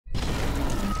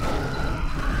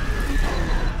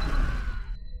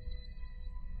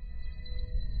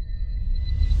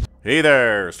Hey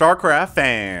there, StarCraft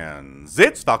fans!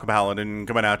 It's Falcon Paladin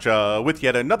coming at ya with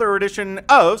yet another edition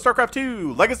of StarCraft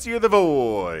 2 Legacy of the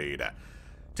Void.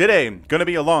 Today, gonna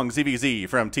be a long ZVZ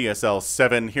from TSL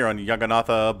 7 here on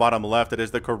Jagannatha. Bottom left, it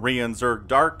is the Korean Zerg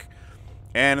Dark.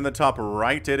 And in the top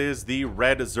right, it is the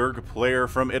red Zerg player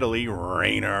from Italy,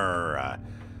 Reynor.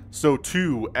 So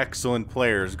two excellent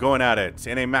players going at it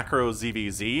in a macro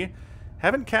ZVZ.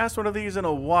 Haven't cast one of these in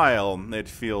a while, it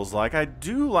feels like. I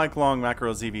do like long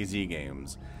macro ZVZ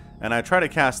games, and I try to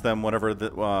cast them whenever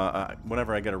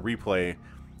I get a replay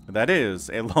that is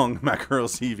a long macro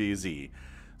ZVZ.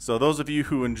 So those of you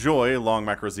who enjoy long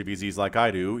macro ZVZs like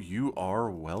I do, you are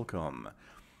welcome.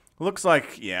 Looks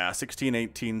like, yeah, 16,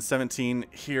 18, 17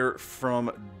 here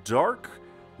from Dark.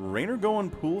 Reynor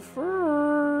going pool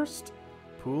first.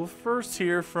 Pool first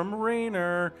here from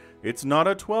Reynor. It's not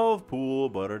a 12 pool,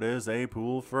 but it is a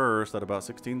pool first at about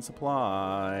 16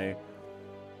 supply.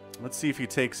 Let's see if he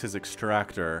takes his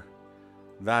extractor.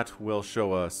 That will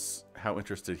show us how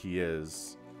interested he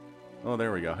is. Oh,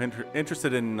 there we go.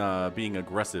 Interested in being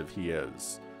aggressive, he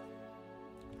is.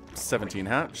 17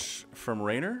 hatch from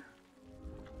Reynor.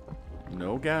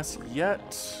 No gas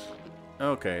yet.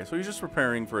 Okay, so he's just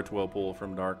preparing for a 12 pool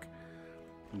from Dark.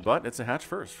 But it's a hatch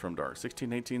first from Dark.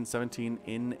 16, 18, 17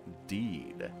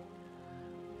 indeed.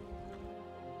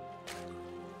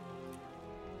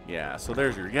 Yeah, so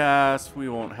there's your gas. We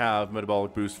won't have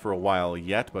metabolic boost for a while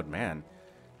yet, but man,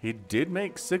 he did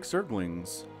make 6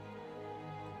 Zerglings.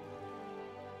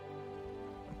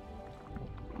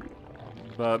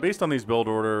 But based on these build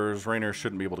orders, Reynor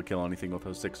shouldn't be able to kill anything with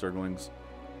those 6 Zerglings.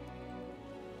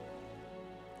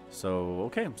 So,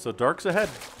 okay, so Dark's ahead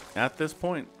at this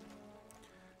point.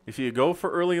 If you go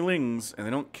for early lings and they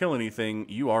don't kill anything,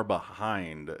 you are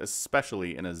behind,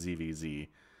 especially in a ZVZ.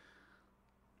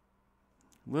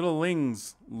 Little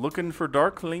lings looking for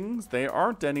darklings. There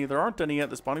aren't any yet.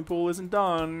 The spawning pool isn't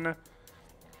done.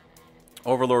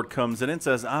 Overlord comes in and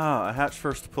says, a hatch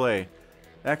first play.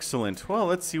 Excellent. Well,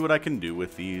 let's see what I can do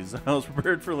with these. I was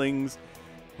prepared for lings.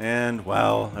 And,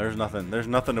 well, there's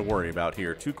nothing to worry about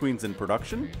here. 2 queens in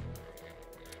production.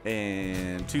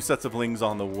 And 2 sets of lings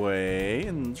on the way.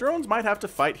 And drones might have to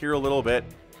fight here a little bit.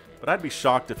 But I'd be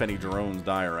shocked if any drones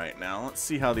die right now. Let's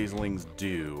see how these lings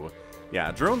do.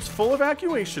 Yeah, drones full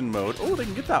evacuation mode. Oh, they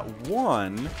can get that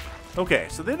 1. Okay,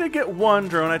 so they did get 1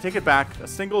 drone. I take it back. A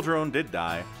single drone did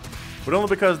die. But only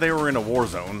because they were in a war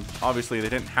zone. Obviously, they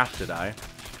didn't have to die.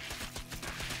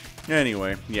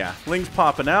 Anyway, yeah, lings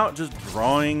popping out, just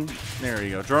drawing. There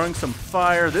you go, drawing some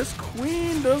fire. This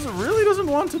queen really doesn't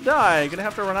want to die. Gonna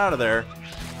have to run out of there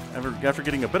after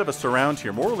getting a bit of a surround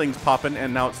here. More lings popping,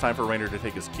 and now it's time for Reynor to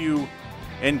take his cue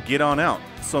and get on out.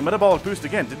 So metabolic boost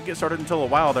again didn't get started until a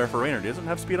while there for Reynor. He doesn't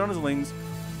have speed on his lings.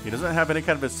 He doesn't have any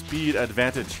kind of a speed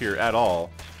advantage here at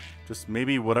all. Just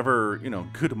maybe whatever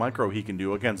good micro he can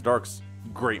do against Dark's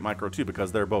great micro too,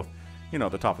 because they're both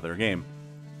the top of their game.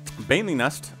 Baneling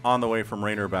Nest on the way from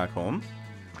Reynor back home.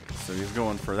 So he's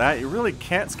going for that. You really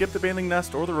can't skip the Baneling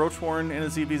Nest or the Roach Warren in a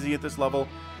ZVZ at this level.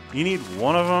 You need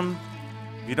one of them.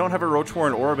 If you don't have a Roach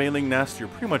Warren or a Baneling Nest, you're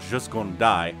pretty much just going to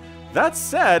die. That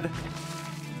said,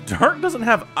 Dark doesn't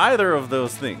have either of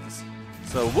those things.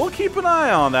 So we'll keep an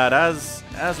eye on that as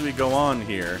we go on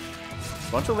here.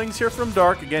 Bunch of lings here from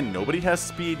Dark. Again, nobody has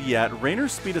speed yet.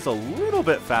 Reynor's speed is a little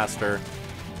bit faster.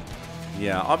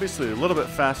 Yeah, obviously a little bit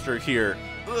faster here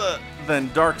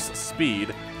than Dark's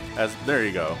speed. There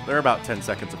you go. They're about 10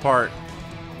 seconds apart.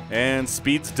 And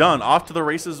speed's done. Off to the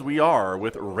races we are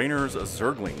with Reynor's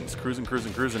Zerglings.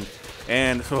 Cruising.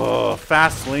 And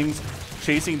fast lings.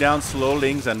 Chasing down slow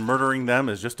lings and murdering them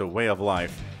is just a way of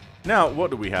life. Now,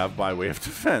 what do we have by way of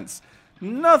defense?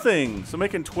 Nothing. So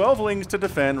making 12 lings to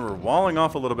defend. We're walling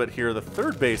off a little bit here. The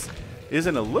third base is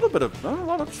in a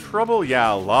lot of trouble.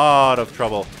 Yeah, a lot of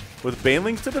trouble. With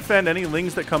banelings to defend any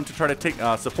lings that come to try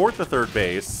to support the third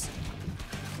base.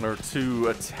 Or to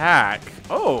attack.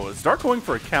 Oh, is Dark going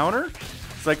for a counter?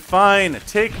 It's like, fine,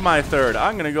 take my third.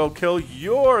 I'm going to go kill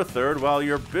your third while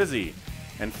you're busy.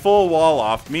 And full wall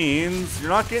off means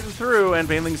you're not getting through. And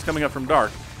banelings coming up from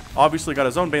Dark. Obviously got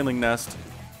his own baneling nest.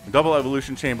 Double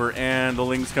evolution chamber. And the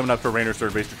lings coming up to Reynor's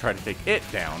third base to try to take it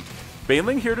down.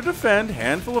 Baneling here to defend.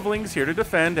 Handful of lings here to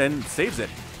defend. And saves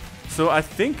it. So I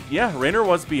think, yeah, Reynor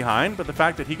was behind, but the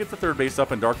fact that he gets the third base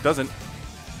up and Dark doesn't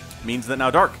means that now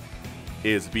Dark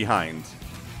is behind.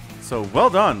 So well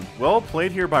done. Well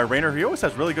played here by Reynor. He always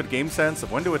has really good game sense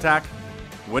of when to attack,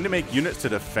 when to make units to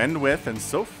defend with, and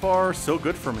so far, so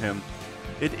good from him.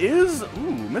 It is,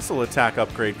 missile attack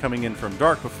upgrade coming in from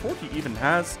Dark before he even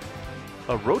has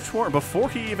a Roach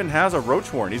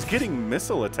Warren. He's getting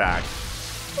missile attack.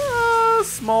 A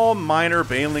small minor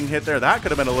Baneling hit there. That could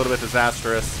have been a little bit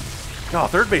disastrous. God,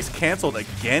 third base canceled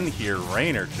again here.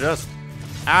 Reynor just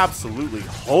absolutely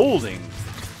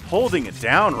holding it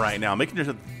down right now. Making sure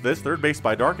that this third base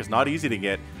by Dark is not easy to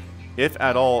get, if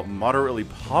at all moderately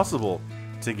possible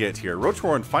to get here. Roach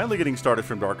Warren finally getting started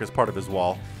from Dark as part of his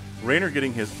wall. Reynor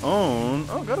getting his own.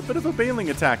 Oh, got a bit of a Baneling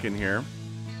attack in here.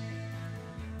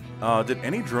 Did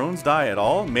any drones die at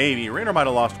all? Maybe. Reynor might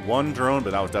have lost one drone,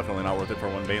 but that was definitely not worth it for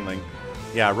one Baneling.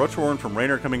 Yeah, Roach Warren from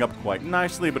Reynor coming up quite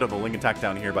nicely. A bit of a Ling attack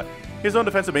down here, but his own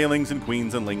defensive Banelings and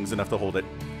Queens and Lings enough to hold it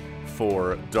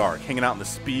for Dark. Hanging out in the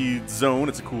speed zone.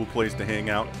 It's a cool place to hang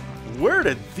out. Where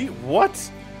did the...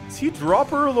 What? Is he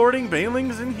dropper lording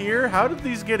Banelings in here? How did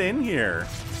these get in here?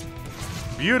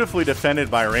 Beautifully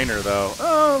defended by Reynor, though.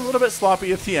 Oh, a little bit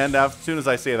sloppy at the end, as soon as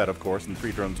I say that, of course, and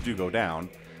 3 drones do go down.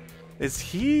 Is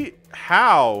he...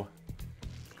 How?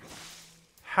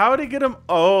 How did he get him?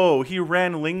 Oh, he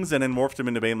ran Lings in and morphed him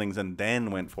into Banelings and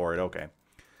then went for it. Okay.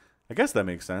 I guess that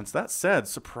makes sense. That said,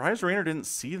 surprised Reynor didn't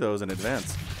see those in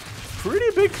advance.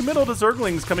 Pretty big committal to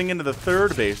Zerglings coming into the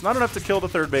third base. Not enough to kill the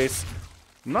third base.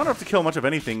 Not enough to kill much of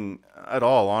anything at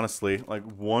all, honestly. Like,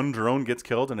 1 drone gets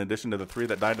killed in addition to the 3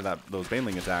 that died to those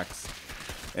Baneling attacks.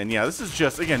 And yeah, this is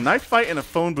just, again, knife fight and a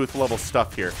phone booth level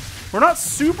stuff here. We're not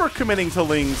super committing to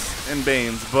Lings and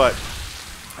Banes, but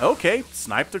okay,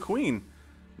 sniped a Queen.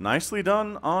 Nicely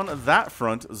done on that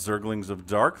front, Zerglings of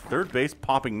Dark. Third base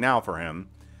popping now for him.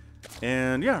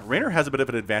 And yeah, Reynor has a bit of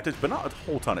an advantage, but not a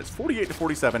whole ton. It's 48 to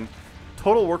 47.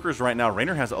 Total workers right now.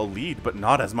 Reynor has a lead, but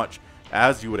not as much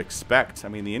as you would expect. I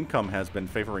mean, the income has been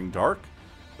favoring Dark.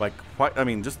 Like, quite, I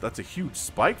mean, just that's a huge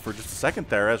spike for just a second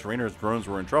there as Reynor's drones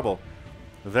were in trouble.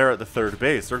 There at the third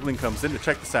base. Zergling comes in to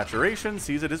check the saturation,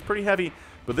 sees it is pretty heavy,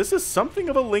 but this is something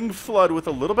of a Ling flood with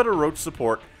a little bit of Roach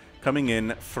support coming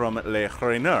in from Le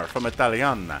Reynor, from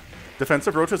Italiana.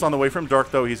 Defensive Roach is on the way from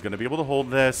Dark, though. He's going to be able to hold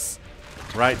this.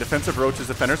 Right, defensive Roaches,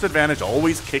 defender's advantage,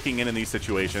 always kicking in these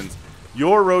situations.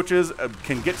 Your Roaches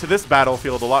can get to this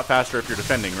battlefield a lot faster if you're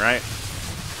defending, right?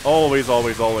 Always,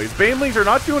 always, always. Banelings are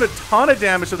not doing a ton of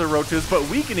damage to the Roaches, but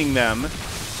weakening them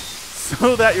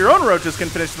so that your own Roaches can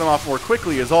finish them off more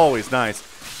quickly is always nice.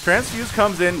 Transfuse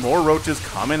comes in, more Roaches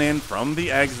coming in from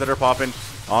the eggs that are popping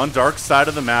on Dark side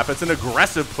of the map. It's an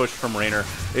aggressive push from Reynor.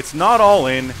 It's not all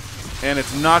in, and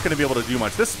it's not going to be able to do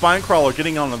much. This Spine Crawler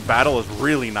getting on the battle is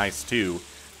really nice, too.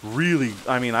 Really,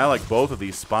 I mean, I like both of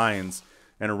these spines.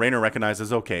 And Reynor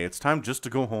recognizes, okay, it's time just to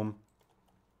go home.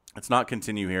 Let's not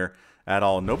continue here at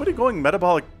all. Nobody going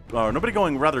metabolic, nobody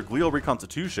going rather glial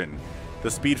reconstitution. The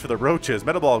speed for the Roaches.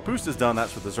 Metabolic boost is done.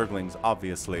 That's for the Zerglings,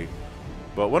 obviously.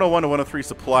 But 101 to 103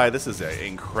 supply. This is an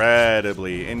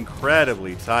incredibly,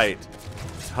 incredibly tight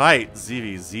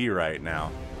ZVZ right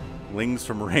now. Lings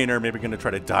from Reynor, maybe going to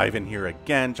try to dive in here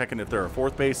again, checking if there are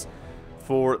 4th base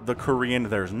for the Korean.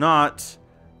 There's not.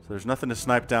 So there's nothing to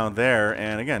snipe down there.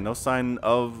 And again, no sign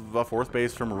of a 4th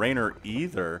base from Reynor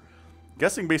either.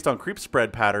 Guessing based on creep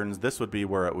spread patterns, this would be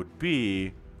where it would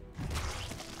be.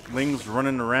 Lings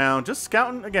running around, just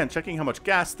scouting, again, checking how much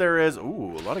gas there is.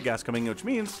 Ooh, a lot of gas coming in, which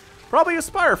means probably a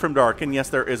Spire from Dark. And yes,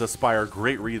 there is a Spire.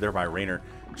 Great read there by Reynor.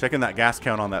 Checking that gas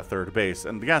count on that 3rd base.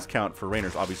 And the gas count for Reynor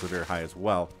is obviously very high as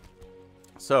well.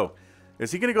 So,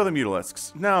 is he going to go the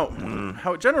Mutalisks? Now,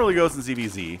 how it generally goes in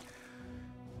ZVZ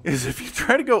is if you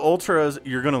try to go Ultras,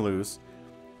 you're going to lose.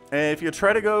 And if you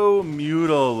try to go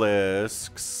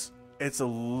Mutalisks, it's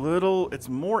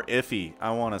more iffy,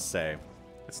 I want to say.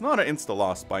 It's not an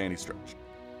insta-loss by any stretch.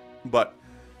 But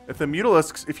if the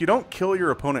Mutalisks, if you don't kill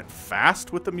your opponent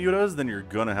fast with the Mutas, then you're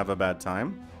going to have a bad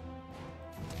time.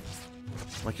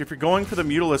 Like, if you're going for the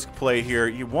Mutalisk play here,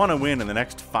 you want to win in the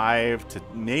next 5 to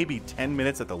maybe 10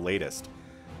 minutes at the latest.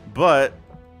 But,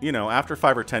 you know, after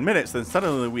 5 or 10 minutes, then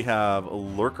suddenly we have a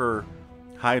Lurker,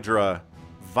 Hydra,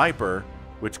 Viper,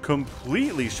 which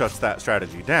completely shuts that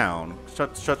strategy down,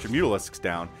 shuts your Mutalisks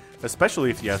down, especially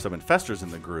if you have some Infestors in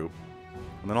the group.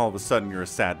 And then all of a sudden, you're a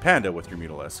sad panda with your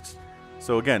Mutalisks.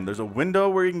 So again, there's a window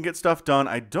where you can get stuff done.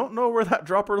 I don't know where that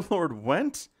Dropper Lord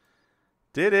went.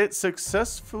 Did it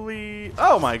successfully...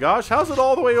 Oh my gosh, how's it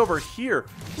all the way over here?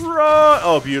 Run!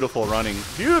 Oh, beautiful running.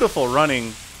 Beautiful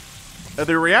running.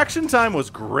 The reaction time was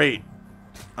great.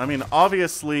 I mean,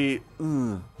 obviously...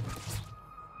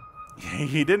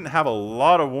 He didn't have a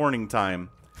lot of warning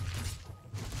time.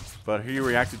 But he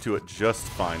reacted to it just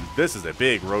fine. This is a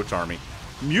big Roach army.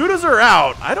 Mutas are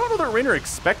out. I don't know that Reynor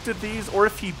expected these, or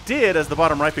if he did, as the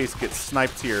bottom right base gets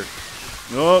sniped here.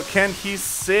 Oh, can he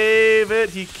save it?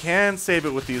 He can save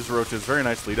it with these Roaches. Very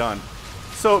nicely done.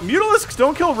 So, Mutalisks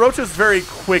don't kill Roaches very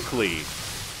quickly.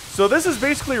 So this is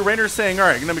basically Reynor saying, all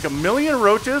right, I'm going to make 1,000,000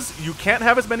 roaches. You can't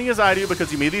have as many as I do because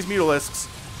you made these Mutalisks.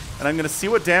 And I'm going to see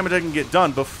what damage I can get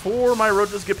done before my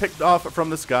roaches get picked off from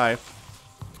the sky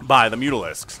by the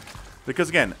Mutalisks. Because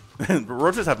again,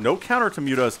 roaches have no counter to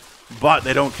mutas, but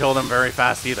they don't kill them very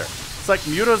fast either. It's like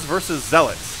mutas versus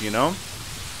zealots, you know?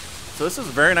 So this is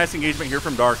a very nice engagement here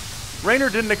from Dark. Reynor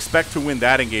didn't expect to win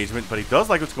that engagement, but he does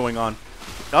like what's going on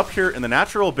up here in the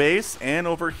natural base and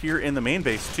over here in the main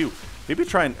base too. Maybe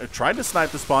tried to snipe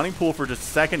the spawning pool for just a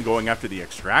second, going after the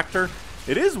extractor.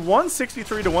 It is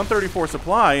 163 to 134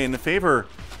 supply in favor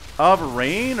of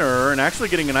Reynor, and actually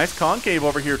getting a nice concave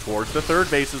over here towards the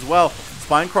third base as well.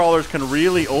 Spine crawlers can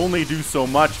really only do so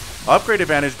much. Upgrade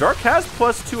advantage. Dark has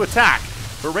 +2 attack,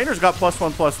 but Reynor's got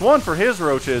 +1/+1 for his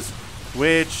roaches,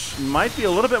 which might be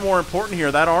a little bit more important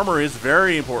here. That armor is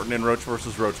very important in roach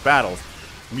versus roach battles.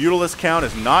 Mutalisk count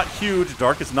is not huge.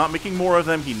 Dark is not making more of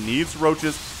them. He needs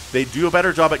roaches. They do a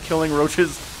better job at killing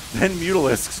roaches than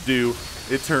Mutalisks do,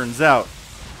 it turns out.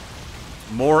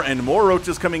 More and more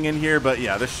roaches coming in here, but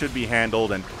yeah, this should be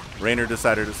handled, and Reynor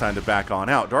decided it's time to back on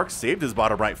out. Dark saved his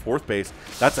bottom right 4th base.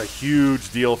 That's a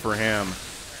huge deal for him.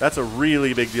 That's a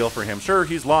really big deal for him. Sure,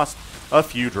 he's lost a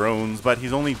few drones, but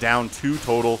he's only down 2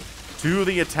 total to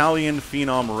the Italian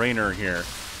phenom Reynor here.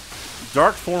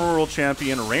 Dark former world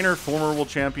champion, Reynor former world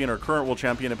champion, or current world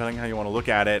champion, depending on how you want to look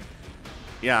at it.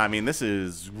 Yeah, I mean, this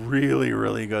is really,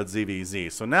 really good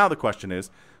ZVZ. So now the question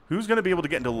is, who's going to be able to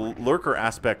get into lurker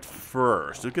aspect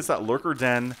first? Who gets that lurker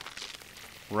den,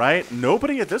 right?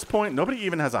 Nobody at this point, nobody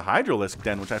even has a Hydralisk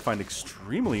den, which I find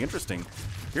extremely interesting.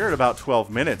 Here at about 12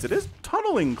 minutes, it is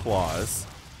tunneling claws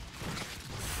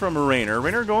from Reynor.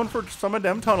 Reynor going for some of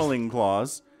them tunneling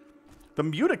claws. The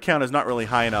muta count is not really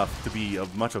high enough to be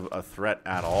of much of a threat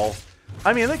at all.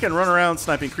 I mean, they can run around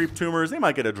sniping creep tumors. They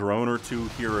might get a drone or two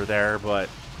here or there, but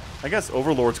I guess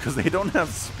overlords because they don't have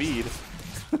speed.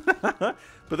 But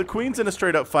the queens in a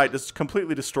straight up fight just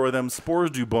completely destroy them.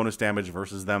 Spores do bonus damage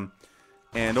versus them.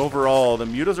 And overall, the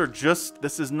mutas are just,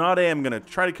 this is not a, I'm going to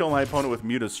try to kill my opponent with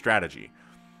mutas strategy.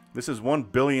 This is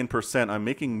 1,000,000,000%. I'm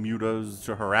making mutas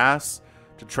to harass,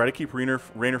 to try to keep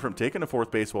Reynor from taking the 4th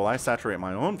base while I saturate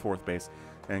my own 4th base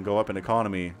and go up in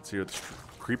economy. So it's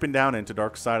creeping down into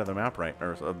dark side of the map right,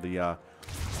 or of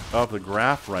the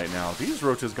graph right now. These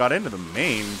roaches got into the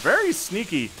main. Very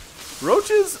sneaky.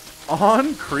 Roaches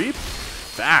on creep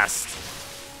fast.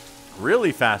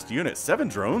 Really fast unit. 7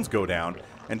 drones go down.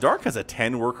 And Dark has a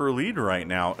 10 worker lead right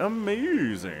now.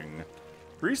 Amazing.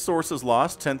 Resources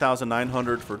lost.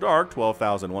 10,900 for Dark.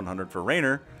 12,100 for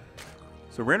Reynor.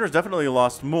 So Reynor's definitely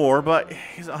lost more, but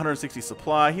he's 160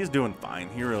 supply. He's doing fine.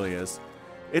 He really is.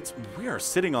 We are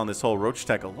sitting on this whole roach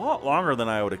tech a lot longer than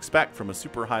I would expect from a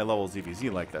super high level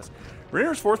ZVZ like this.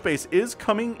 Reynor's 4th base is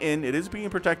coming in. It is being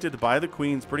protected by the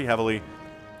queens pretty heavily.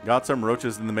 Got some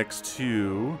roaches in the mix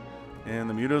too. And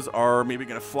the mutas are maybe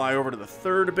going to fly over to the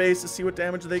 3rd base to see what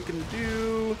damage they can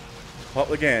do. Well,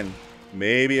 again,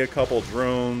 maybe a couple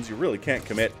drones. You really can't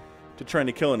commit to trying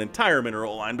to kill an entire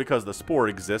mineral line because the spore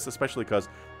exists, especially because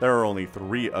there are only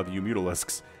 3 of you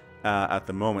Mutalisks at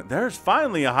the moment. There's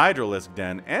finally a Hydralisk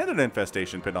den and an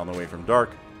Infestation Pit on the way from Dark.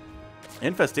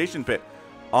 Infestation Pit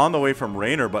on the way from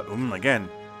Reynor, but again,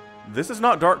 this is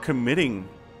not Dark committing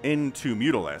into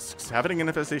Mutalisks. Having an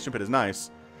Infestation Pit is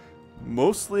nice.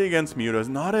 Mostly against mutas,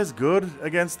 not as good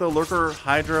against the Lurker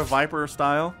Hydra Viper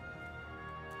style.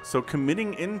 So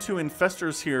committing into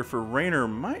Infestors here for Reynor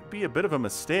might be a bit of a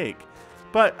mistake.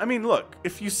 But, I mean, look,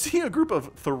 if you see a group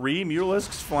of 3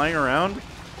 Mutalisks flying around,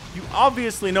 you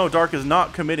obviously know Dark is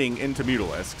not committing into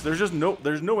Mutalisks.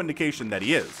 There's no indication that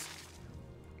he is.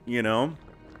 You know?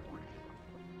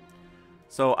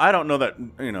 So I don't know that,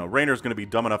 you know, Reynor's going to be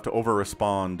dumb enough to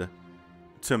over-respond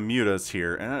to mutas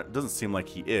here, and it doesn't seem like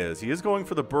he is. He is going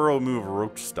for the burrow move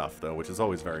roach stuff, though, which is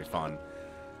always very fun.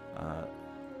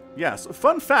 Yes,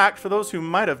 fun fact for those who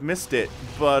might have missed it,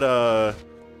 but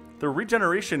the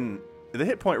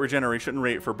hit point regeneration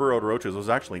rate for burrowed roaches was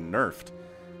actually nerfed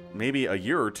maybe a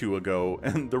year or 2 ago,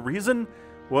 and the reason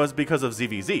was because of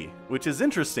ZVZ, which is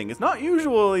interesting. It's not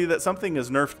usually that something is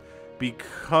nerfed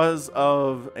because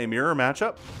of a mirror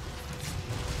matchup.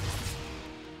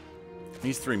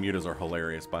 These 3 mutas are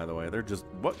hilarious, by the way. They're just,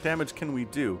 what damage can we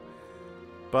do?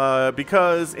 But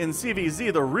because in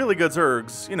CVZ, the really good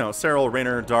Zergs, you know, Serral,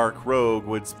 Reynor, Dark, Rogue,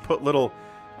 would put little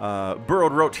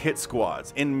burrowed roach hit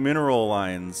squads in mineral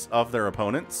lines of their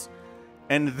opponents.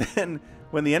 And then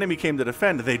when the enemy came to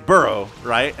defend, they'd burrow,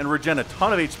 right? And regen a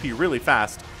ton of HP really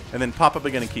fast, and then pop up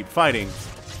again and keep fighting.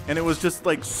 And it was just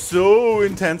like so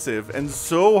intensive and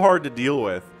so hard to deal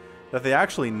with that they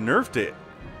actually nerfed it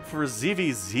for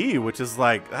ZVZ, which is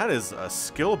like, that is a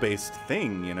skill-based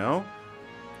thing, you know?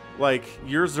 Like,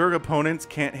 your Zerg opponents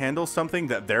can't handle something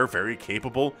that they're very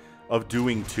capable of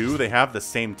doing too. They have the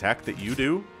same tech that you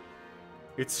do.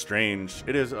 It's strange.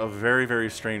 It is a very, very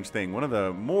strange thing. One of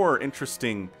the more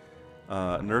interesting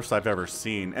nerfs I've ever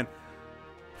seen. And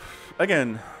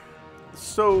again,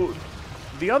 so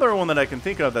the other one that I can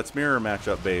think of that's mirror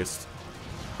matchup based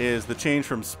is the change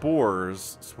from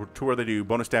spores to where they do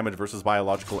bonus damage versus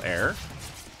biological air,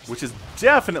 which is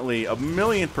definitely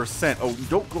 1,000,000%. Oh,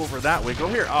 don't go over that way. Go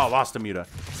here. Oh, lost a Muta.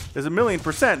 There's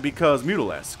 1,000,000% because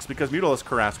Mutalisks. Because Mutalisk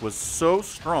Harass was so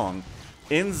strong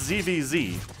in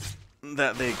ZVZ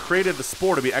that they created the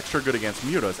spore to be extra good against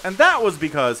Mutas. And that was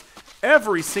because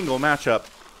every single matchup,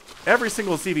 every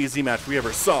single ZVZ match we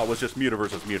ever saw was just Muta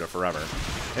versus Muta forever.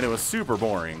 And it was super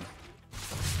boring.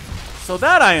 So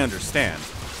that I understand.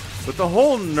 But the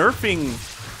whole nerfing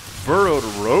burrowed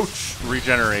roach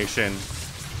regeneration,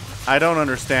 I don't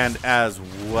understand as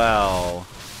well.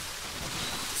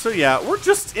 So yeah, we're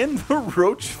just in the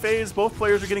roach phase. Both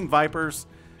players are getting Vipers,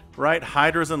 right?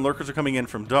 Hydras and Lurkers are coming in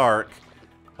from Dark.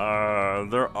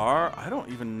 There are, I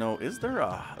don't even know, is there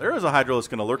a, there is a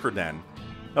Hydralisk and a Lurker Den.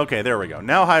 Okay, there we go.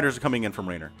 Now Hydras are coming in from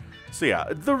Reynor. So yeah,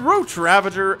 the Roach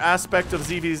Ravager aspect of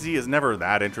ZVZ is never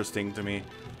that interesting to me.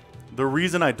 The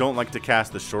reason I don't like to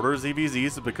cast the shorter ZVZs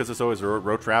is because it's always a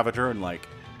Roach Ravager and like,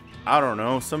 I don't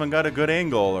know, someone got a good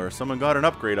angle or someone got an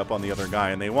upgrade up on the other guy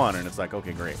and they won, and it's like,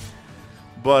 okay, great.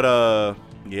 But,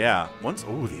 yeah, once,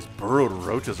 oh, these burrowed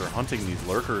roaches are hunting these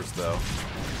lurkers, though.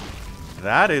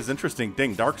 That is interesting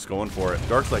thing. Dark's going for it.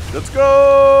 Dark's like, let's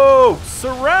go!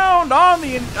 Surround on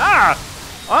the,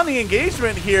 on the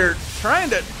engagement here, trying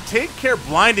to take care,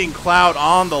 blinding cloud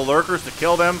on the lurkers to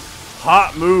kill them.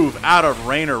 Hot move out of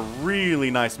Reynor.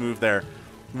 Really nice move there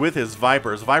with his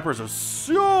Vipers. Vipers are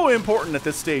so important at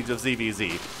this stage of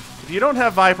ZVZ. If you don't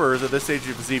have Vipers at this stage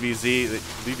of ZVZ,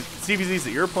 the ZVZs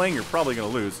that you're playing, you're probably going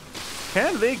to lose.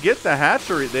 Can they get the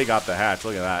hatch? Or they got the hatch.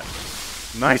 Look at that.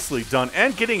 Nicely done.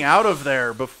 And getting out of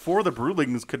there before the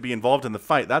Broodlings could be involved in the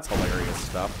fight. That's hilarious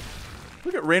stuff.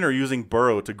 Look at Reynor using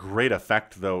Burrow to great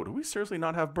effect, though. Do we seriously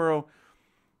not have Burrow?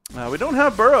 We don't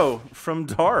have Burrow from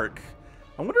Dark.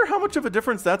 I wonder how much of a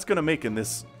difference that's going to make in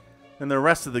this, in the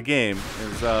rest of the game.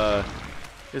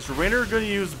 Is Reynor going to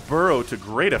use Burrow to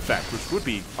great effect, which would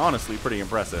be honestly pretty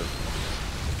impressive.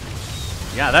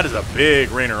 Yeah, that is a big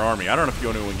Reynor army. I don't know if you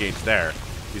want to engage there.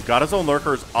 He's got his own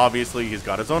lurkers, obviously. He's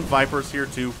got his own Vipers here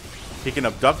too. He can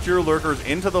abduct your lurkers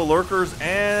into the lurkers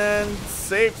and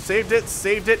saved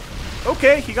it.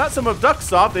 Okay, he got some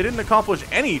abducts off. They didn't accomplish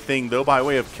anything though by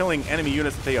way of killing enemy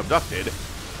units that they abducted.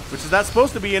 Which is that's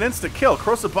supposed to be an insta-kill.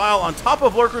 Corrosive Bile on top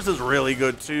of lurkers is really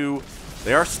good too.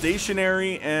 They are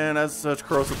stationary, and as such,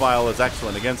 Corrosive Bile is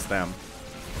excellent against them.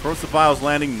 Corrosive Bile's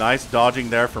landing, nice dodging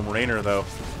there from Reynor though.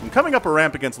 And coming up a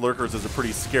ramp against lurkers is a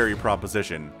pretty scary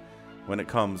proposition when it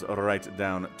comes right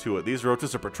down to it. These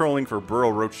roaches are patrolling for burrow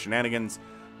roach shenanigans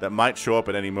that might show up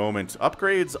at any moment.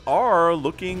 Upgrades are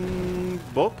looking,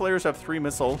 both players have 3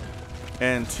 missile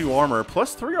and 2 armor,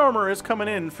 plus 3 armor is coming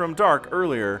in from Dark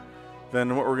earlier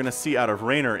than what we're going to see out of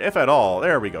Reynor, if at all.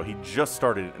 There we go. He just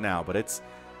started it now, but it's,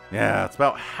 yeah, it's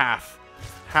about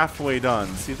halfway done.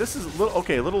 See, this is a little,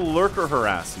 okay, a little lurker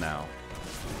harass now.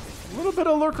 A little bit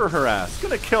of lurker harass.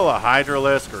 Gonna kill a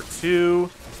Hydralisk or 2.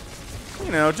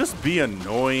 You know, just be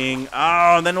annoying.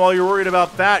 Oh, and then while you're worried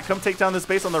about that, come take down this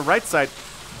base on the right side.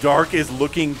 Dark is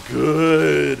looking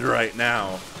good right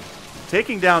now.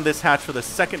 Taking down this hatch for the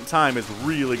 2nd time is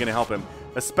really going to help him,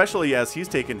 especially as he's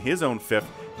taken his own 5th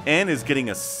and is getting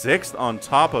a 6th on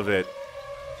top of it.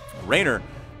 Reynor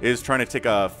is trying to take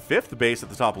a 5th base at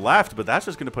the top left, but that's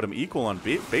just going to put him equal on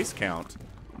base count.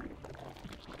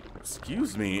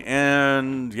 Excuse me.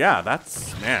 And yeah,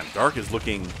 that's, man, Dark is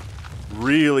looking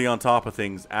really on top of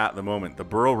things at the moment. The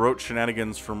Burrow Roach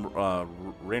shenanigans from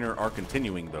Reynor are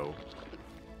continuing, though.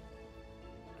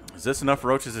 Is this enough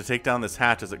roaches to take down this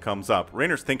hatch as it comes up?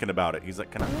 Raynor's thinking about it. He's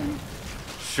like, can I?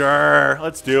 Sure,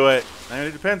 let's do it. And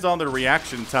it depends on the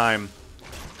reaction time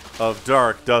of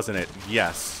Dark, doesn't it?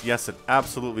 Yes. Yes, it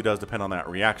absolutely does depend on that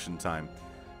reaction time.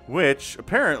 Which,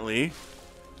 apparently,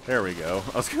 there we go.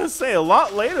 I was going to say a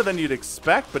lot later than you'd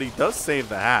expect, but he does save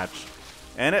the hatch.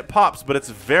 And it pops, but it's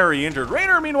very injured.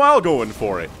 Reynor, meanwhile, going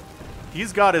for it.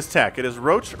 He's got his tech. It is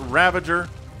Roach, Ravager,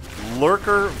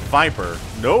 Lurker, Viper.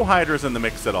 No Hydras in the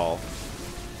mix at all.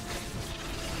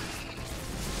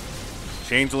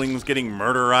 Changelings getting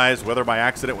murderized, whether by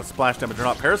accident with splash damage or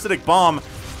not. Parasitic Bomb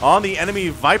on the enemy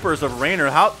Vipers of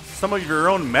Reynor. How some of your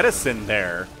own medicine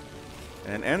there.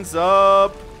 And ends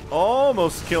up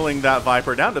almost killing that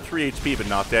Viper. Down to 3 HP, but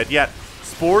not dead yet.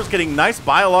 Spores getting nice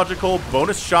biological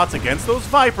bonus shots against those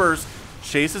Vipers.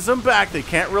 Chases them back. They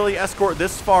can't really escort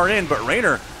this far in, but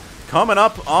Reynor coming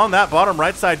up on that bottom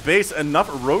right side base.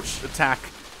 Enough Roach attack.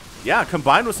 Yeah,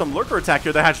 combined with some Lurker attack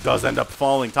here, the hatch does end up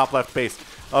falling. Top left base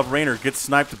of Reynor gets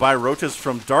sniped by Roaches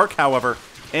from Dark, however.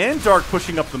 And Dark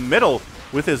pushing up the middle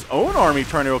with his own army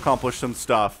trying to accomplish some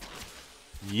stuff.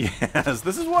 Yes,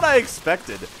 this is what I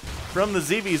expected from the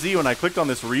ZVZ when I clicked on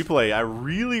this replay. I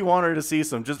really wanted to see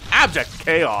some just abject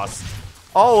chaos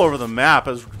all over the map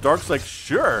as Dark's like,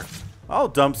 sure, I'll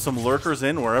dump some Lurkers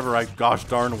in wherever I gosh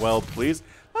darn well please.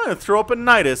 I'm going to throw up a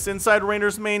Nidus inside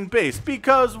Reynor's main base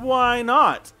because why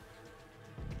not?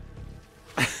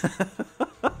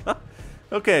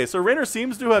 Okay, so Reynor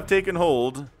seems to have taken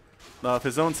hold of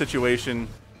his own situation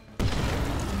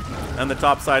on the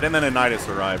top side, and then a Nidus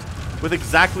arrives with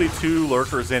exactly 2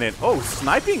 Lurkers in it. Oh,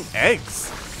 sniping eggs.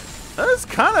 That is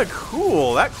kind of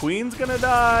cool. That queen's going to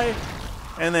die.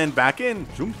 And then back in.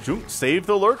 Junk, junk, save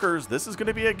the Lurkers. This is going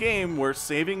to be a game where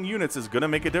saving units is going to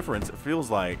make a difference, it feels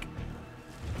like.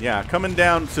 Yeah, coming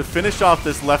down to finish off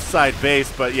this left side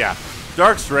base, but yeah,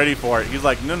 Dark's ready for it. He's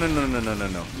like, no, no, no, no, no, no,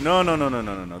 no, no, no, no, no, no,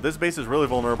 no, no. This base is really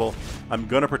vulnerable. I'm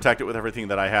going to protect it with everything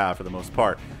that I have for the most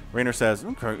part. Reynor says,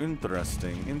 okay,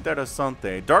 interesting,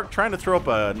 interesante. Dark trying to throw up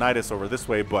a Nidus over this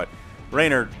way, but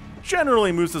Reynor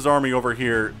generally moves his army over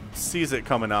here, sees it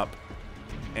coming up,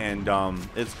 and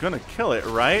it's going to kill it,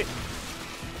 right?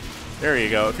 There you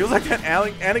go. It feels like an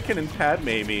Anakin and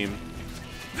Padme meme.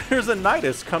 There's a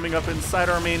Nidus coming up inside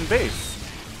our main base.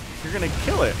 You're going to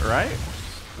kill it, right?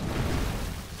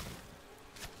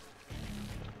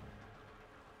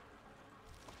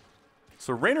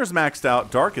 So Reynor's maxed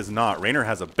out. Dark is not. Reynor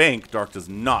has a bank. Dark does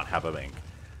not have a bank.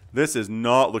 This is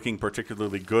not looking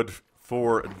particularly good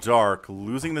for Dark.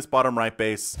 Losing this bottom right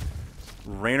base.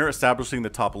 Reynor establishing the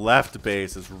top left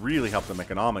base has really helped them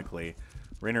economically.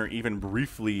 Reynor even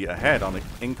briefly ahead on the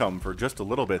income for just a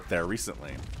little bit there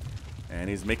recently. And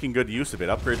he's making good use of it.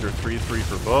 Upgrades are 3-3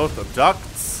 for both.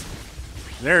 Abducts.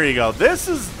 There you go. This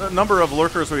is a number of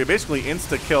Lurkers where you basically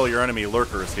insta-kill your enemy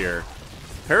Lurkers here.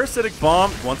 Parasitic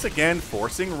Bomb, once again,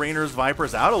 forcing Reynor's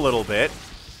Vipers out a little bit.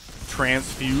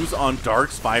 Transfuse on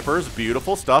Dark's Vipers.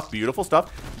 Beautiful stuff, beautiful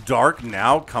stuff. Dark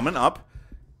now coming up.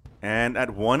 And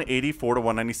at 184 to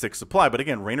 196 supply. But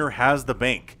again, Reynor has the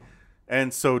bank.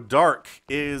 And so Dark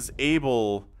is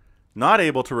not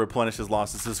able to replenish his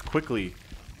losses as quickly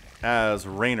as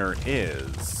Reynor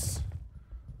is.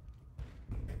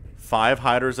 5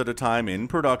 hiders at a time in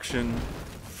production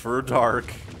for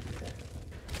Dark.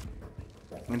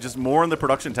 And just more in the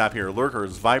production tab here.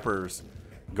 Lurkers, Vipers,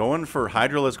 going for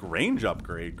Hydralisk range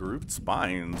upgrade. Grooved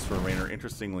Spines for Reynor,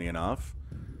 interestingly enough.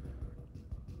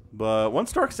 But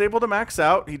once Dark's able to max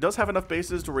out, he does have enough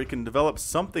bases to where he can develop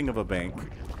something of a bank.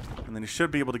 And then he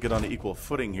should be able to get on equal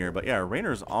footing here. But yeah,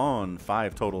 Reynor's on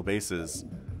 5 total bases.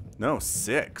 No,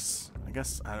 6. I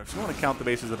guess if you want to count the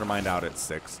bases that are mined out, it's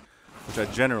 6. Which I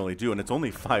generally do, and it's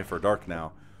only 5 for Dark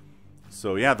now.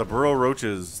 So yeah, the Burrow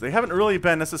Roaches, they haven't really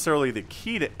been necessarily the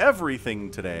key to everything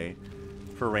today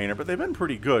for Reynor, but they've been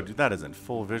pretty good. Dude, that is in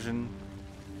full vision.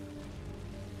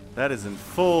 That is in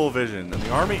full vision. And the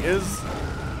army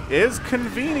is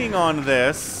convening on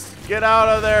this. Get out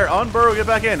of there. Unburrow, get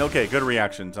back in. Okay, good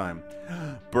reaction time.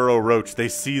 Burrow Roach, they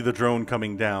see the drone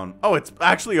coming down. Oh, it's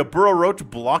actually a Burrow Roach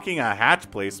blocking a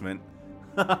hatch placement.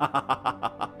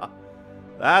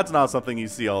 That's not something you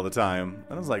see all the time.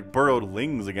 That was like burrowed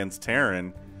lings against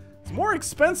Terran. It's more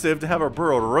expensive to have a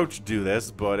burrowed roach do this,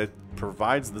 but it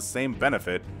provides the same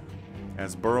benefit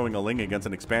as burrowing a ling against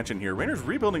an expansion here. Reynor's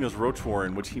rebuilding his roach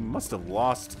warren, which he must have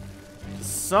lost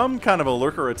some kind of a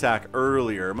lurker attack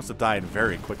earlier. It must have died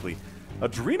very quickly.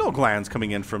 Adrenal glands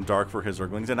coming in from Dark for his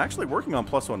Zerglings and actually working on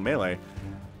 +1 melee.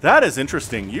 That is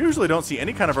interesting. You usually don't see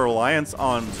any kind of a reliance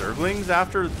on Zerglings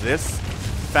after this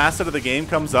facet of the game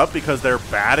comes up because they're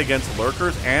bad against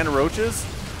lurkers and roaches.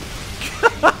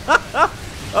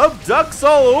 Abducts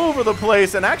all over the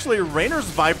place, and actually Reynor's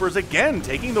Vipers again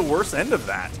taking the worst end of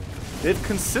that. They've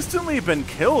consistently been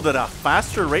killed at a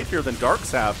faster rate here than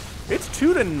Darks have. It's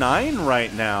 2-9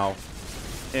 right now.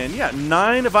 And yeah,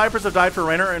 9 Vipers have died for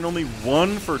Reynor and only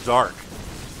 1 for Dark.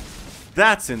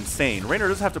 That's insane. Reynor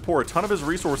does have to pour a ton of his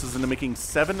resources into making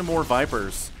 7 more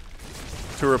Vipers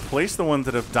to replace the ones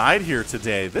that have died here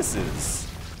today. This is...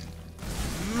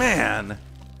 man.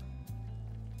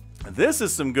 This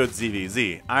is some good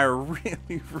ZVZ. I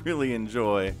really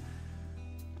enjoy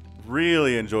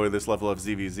this level of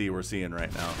ZVZ we're seeing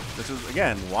right now. This is,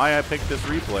 again, why I picked this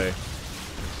replay,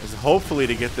 is hopefully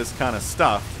to get this kind of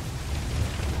stuff.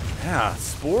 Yeah,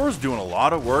 Spore's doing a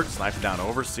lot of work, sniping down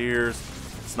Overseers,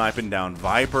 Sniping down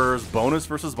Vipers. Bonus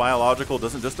versus biological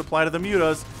doesn't just apply to the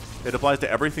mutas. It applies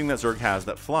to everything that Zerg has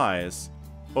that flies.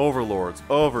 Overlords,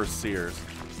 Overseers,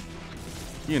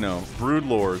 you know,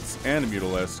 Broodlords, and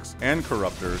Mutalisks, and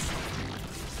Corruptors.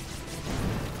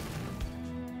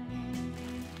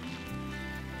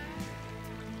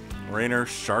 Reynor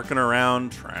sharking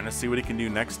around, trying to see what he can do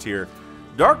next here.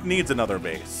 Dark needs another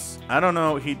base. I don't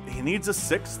know, he needs a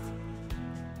 6th.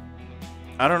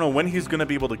 I don't know when he's going to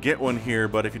be able to get one here,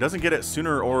 but if he doesn't get it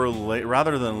sooner or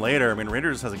rather than later, I mean,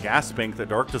 Reynor just has a gas bank that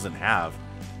Dark doesn't have.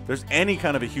 If there's any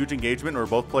kind of a huge engagement where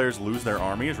both players lose their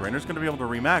armies, Reynor's going to be able to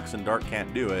remax and Dark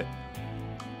can't do it.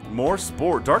 More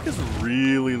Spore. Dark is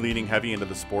really leaning heavy into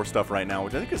the Spore stuff right now,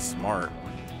 which I think is smart.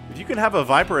 If you can have a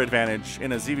Viper advantage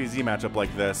in a ZVZ matchup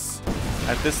like this,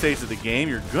 at this stage of the game,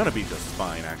 you're going to be just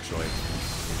fine, actually.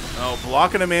 Oh,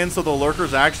 blocking him in so the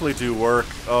Lurkers actually do work.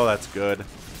 Oh, that's good.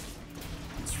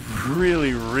 It's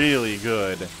really, really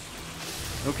good.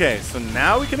 Okay, so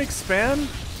now we can expand.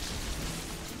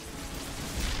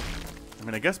 I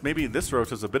mean, I guess maybe this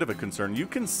roach is a bit of a concern. You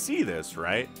can see this,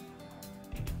 right?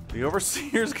 The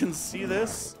Overseers can see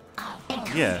this?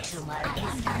 Yes.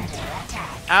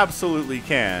 Absolutely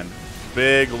can.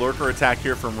 Big Lurker attack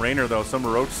here from Reynor, though. Some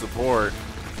roach support.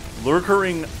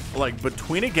 Lurkering, like,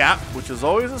 between a gap, which is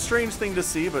always a strange thing to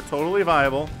see, but totally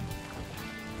viable.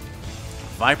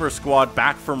 Viper squad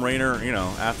back from Reynor. You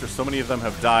know, after so many of them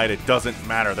have died, it doesn't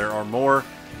matter. There are more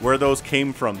where those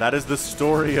came from. That is the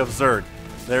story of Zerg.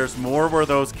 There's more where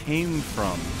those came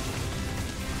from.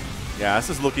 Yeah,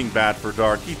 this is looking bad for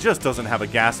Dark. He just doesn't have a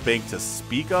gas bank to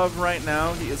speak of right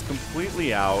now. He is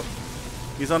completely out.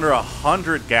 He's under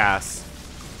 100 gas.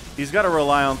 He's got to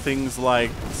rely on things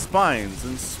like spines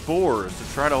and spores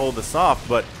to try to hold this off,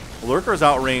 but Lurkers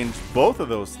outrange both of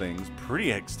those things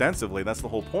pretty extensively. That's the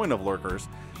whole point of Lurkers,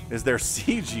 is their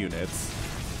siege units.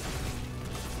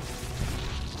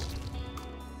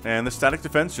 And the static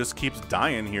defense just keeps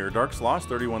dying here. Dark's lost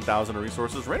 31,000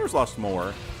 resources. Reynor's lost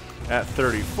more at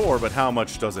 34, but how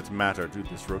much does it matter? Dude,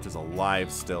 this roach is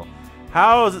alive still.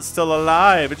 How is it still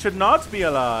alive? It should not be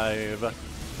alive.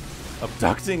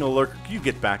 Abducting a lurker. You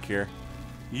get back here.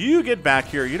 You get back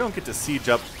here. You don't get to siege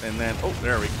up and then... Oh,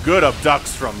 there we go. Good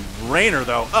abducts from Reynor,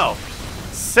 though. Oh,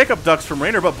 sick abducts from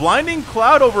Reynor, but Blinding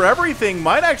Cloud over everything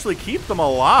might actually keep them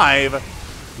alive.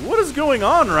 What is going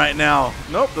on right now?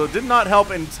 Nope, that did not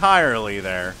help entirely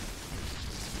there.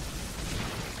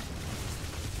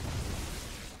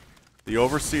 The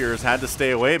Overseers had to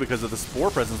stay away because of the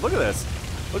Spore presence. Look at this.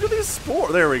 Look at these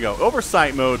Spore. There we go.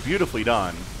 Oversight mode, beautifully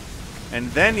done. And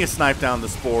then you snipe down the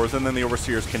Spores, and then the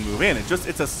Overseers can move in.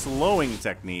 It's a slowing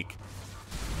technique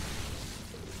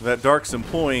that Dark's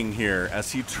employing here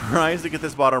as he tries to get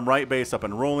this bottom right base up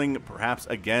and rolling, perhaps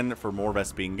again for more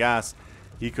Vespene gas.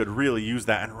 He could really use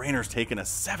that, and Reynor's taking a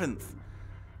 7th.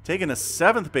 Taking a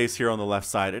 7th base here on the left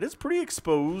side. It is pretty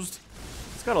exposed.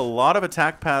 It's got a lot of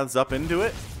attack paths up into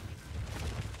it,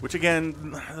 which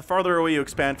again, the farther away you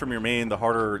expand from your main, the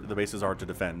harder the bases are to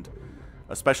defend,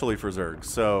 especially for Zerg.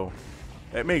 So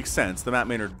it makes sense. The map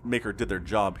maker did their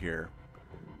job here.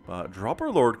 But Dropper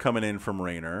Lord coming in from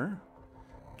Reynor.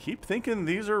 Keep thinking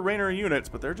these are Reynor units,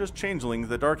 but they're just changelings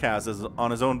that Dark has on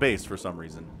his own base for some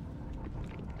reason.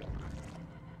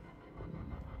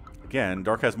 Again,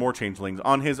 Dark has more changelings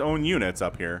on his own units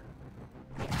up here.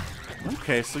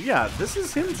 Okay, so yeah, this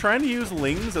is him trying to use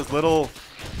lings as little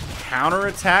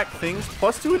counter-attack things.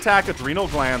 +2 attack adrenal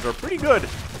glands are pretty good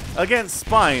against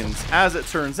spines, as it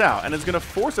turns out. And it's going to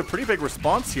force a pretty big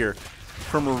response here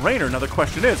from Reynor. Now the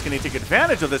question is, can he take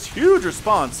advantage of this huge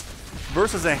response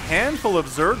versus a handful of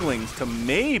Zerglings to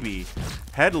maybe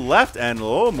head left? And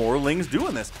oh, more lings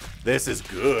doing this. This is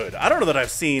good. I don't know that I've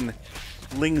seen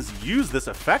lings use this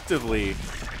effectively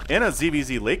in a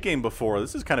ZVZ late game before.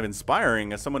 This is kind of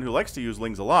inspiring as someone who likes to use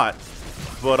lings a lot,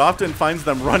 but often finds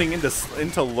them running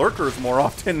into lurkers more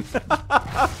often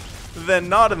than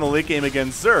not in the late game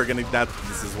against Zerg. And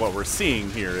this is what we're seeing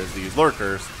here, is these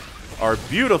lurkers are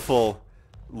beautiful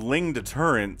ling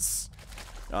deterrents.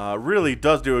 Really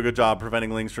does do a good job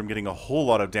preventing lings from getting a whole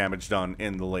lot of damage done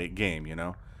in the late game, you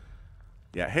know?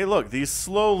 Yeah, hey look, these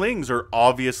slow lings are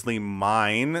obviously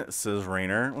mine, says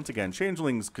Reynor. Once again,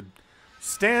 changelings could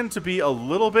stand to be a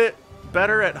little bit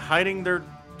better at hiding their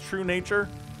true nature.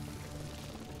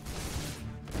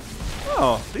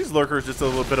 Oh, these lurkers just a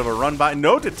little bit of a run by.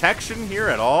 No detection here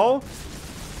at all.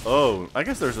 Oh, I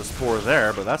guess there's a Spore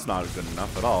there, but that's not good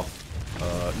enough at all.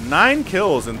 9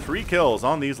 kills and 3 kills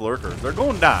on these lurkers. They're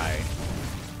going to die,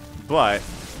 but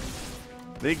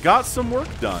they got some work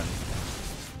done.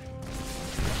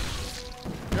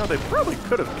 You know, they probably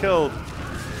could have killed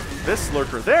this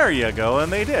lurker. There you go,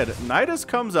 and they did. Nidus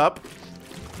comes up.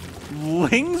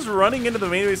 Ling's running into the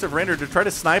main base of Reynor to try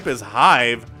to snipe his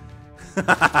hive.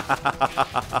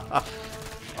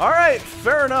 Alright,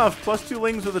 fair enough. +2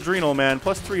 Lings with Adrenal, man.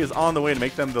 +3 is on the way to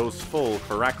make them those full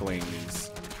Caracolings.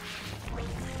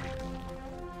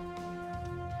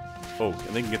 Oh,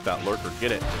 and they can get that lurker.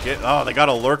 Get it. Oh, they got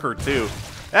a lurker, too.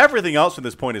 Everything else from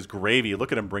this point is gravy.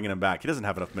 Look at him bringing him back. He doesn't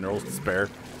have enough minerals to spare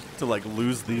to, like,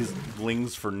 lose these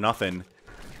Lings for nothing.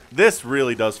 This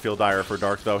really does feel dire for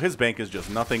Dark, though. His bank is just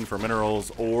nothing for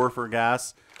minerals or for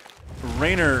gas.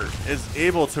 Reynor is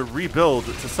able to rebuild,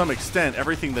 to some extent,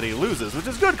 everything that he loses, which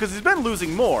is good, because he's been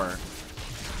losing more.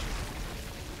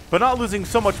 But not losing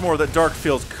so much more that Dark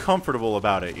feels comfortable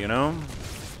about it, you know?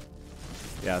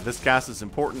 Yeah, this gas is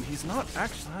important. He's not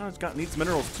actually... needs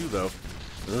minerals, too, though.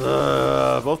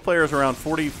 Both players around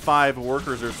 45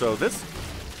 workers or so. This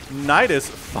Nidus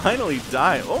finally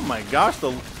died. Oh my gosh,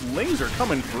 the Lings are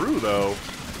coming through, though.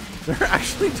 They're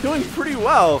actually doing pretty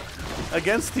well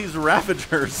against these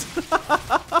Ravagers.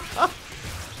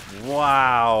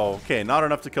 Wow. Okay, not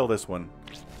enough to kill this one.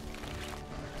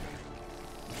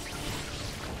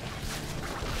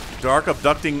 Dark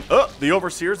abducting the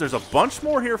Overseers. There's a bunch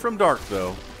more here from Dark,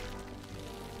 though.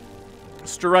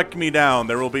 Strike me down.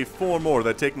 There will be 4 more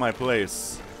that take my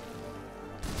place.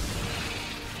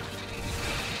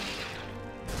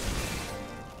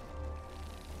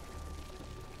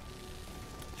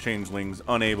 Changelings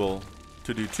unable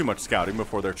to do too much scouting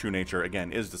before their true nature,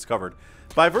 again, is discovered.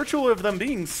 By virtue of them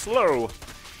being slow,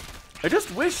 I just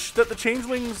wish that the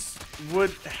Changelings would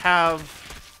have,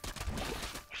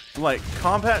 like,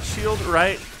 combat shield,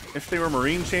 right? If they were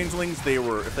Marine Changelings,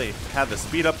 if they had the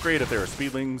speed upgrade, if they were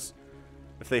Speedlings,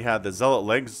 if they had the Zealot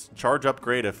Legs charge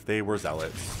upgrade, if they were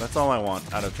Zealots. That's all I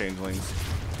want out of Changelings.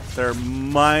 They're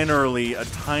minorly, a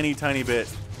tiny, tiny bit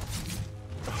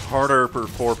harder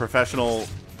for professional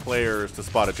players to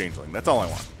spot a Changeling. That's all I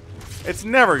want. It's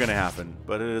never going to happen,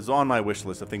 but it is on my wish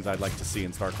list of things I'd like to see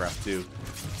in StarCraft 2.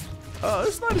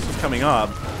 This Nidus is coming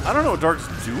up. I don't know what Dark's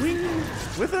doing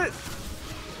with it.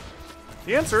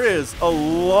 The answer is a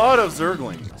lot of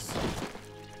Zerglings.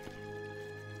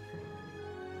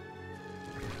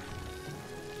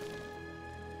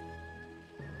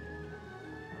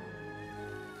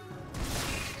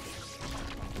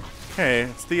 Okay,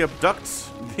 it's the abduct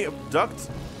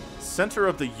center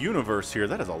of the universe here.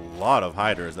 That is a lot of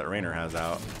Hydras that Reynor has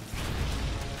out.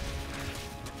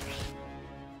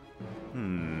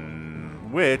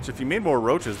 Which, if you made more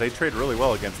Roaches, they trade really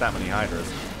well against that many Hydras.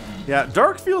 Yeah,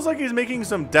 Dark feels like he's making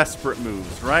some desperate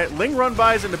moves, right? Ling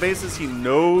run-bys into bases he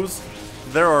knows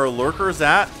there are lurkers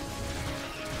at.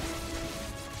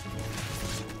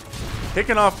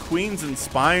 Picking off Queens and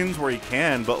Spines where he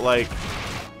can, but, like,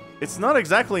 it's not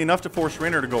exactly enough to force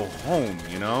Reynor to go home,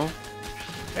 you know?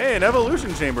 Hey, an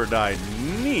Evolution Chamber died.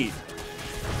 Neat.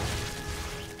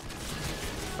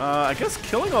 I guess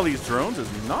killing all these drones is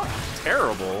not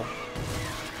terrible.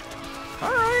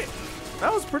 Alright.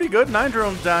 That was pretty good. 9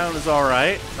 drones down is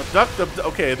alright.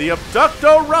 Okay, the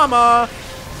Abductorama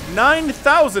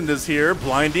 9000 is here.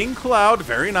 Blinding Cloud.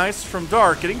 Very nice from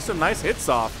Dark. Getting some nice hits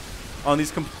off on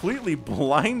these completely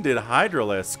blinded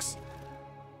Hydralisks.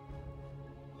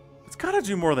 It's gotta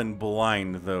do more than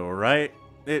blind, though, right?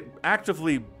 It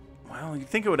actively... Well, you'd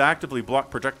think it would actively block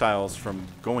projectiles from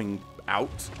going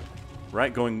out,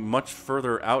 right? Going much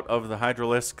further out of the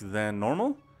Hydralisk than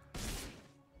normal.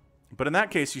 But in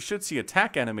that case, you should see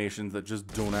attack animations that just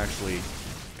don't actually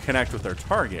connect with their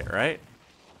target, right?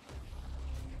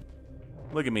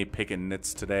 Look at me picking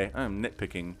nits today. I'm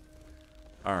nitpicking.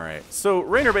 Alright, so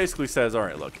Reynor basically says,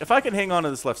 alright, look, if I can hang on to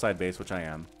this left side base, which I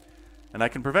am, and I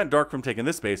can prevent Dark from taking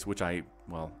this base, which I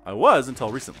was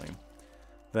until recently,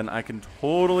 then I can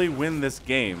totally win this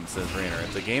game, says Reynor.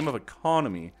 It's a game of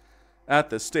economy at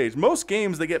this stage. Most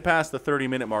games that get past the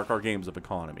 30-minute mark are games of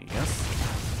economy,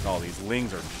 yes? Oh, these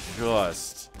Lings are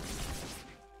just...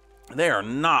 They are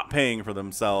not paying for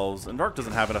themselves, and Dark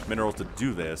doesn't have enough minerals to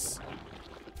do this.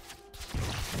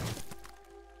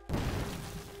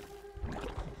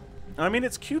 I mean,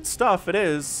 it's cute stuff, it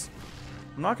is.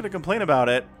 I'm not going to complain about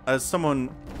it as someone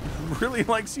who really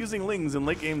likes using Lings in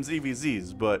late game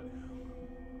ZVZs, but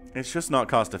it's just not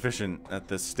cost efficient at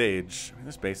this stage. I mean,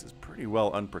 this base is pretty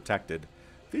well unprotected.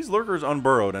 If these lurkers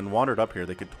unburrowed and wandered up here,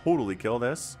 they could totally kill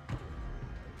this.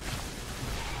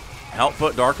 Help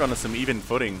put Dark onto some even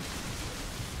footing.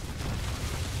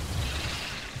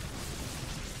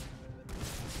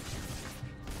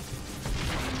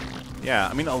 Yeah,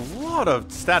 I mean, a lot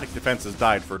of static defenses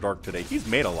died for Dark today. He's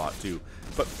made a lot, too.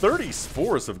 But 30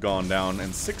 Spores have gone down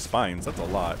and 6 Spines. That's a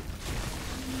lot.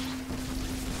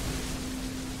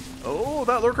 Oh,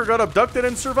 that lurker got abducted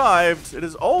and survived. It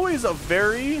is always a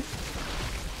very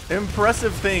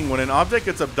impressive thing when an object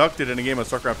gets abducted in a game of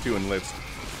StarCraft 2 and lives.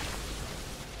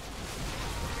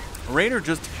 Reynor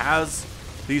just has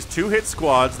these 2-hit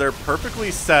squads. They're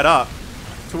perfectly set up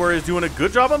to where he's doing a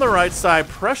good job on the right side,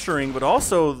 pressuring, but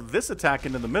also this attack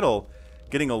into the middle,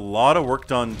 getting a lot of work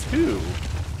done too.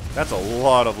 That's a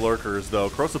lot of lurkers, though.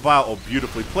 Corrosive Bile, oh,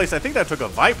 beautifully placed. I think that took a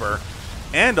Viper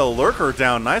and a lurker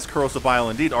down. Nice Corrosive Bile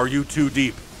indeed. Are you too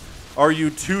deep? Are you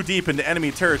too deep into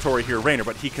enemy territory here, Reynor?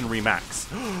 But he can remax.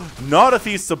 Not if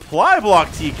he's supply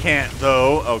blocked, he can't,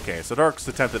 though. Okay, so Dark's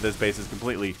attempt at this base is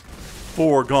completely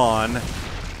foregone.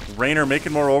 Reynor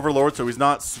making more overlords, so he's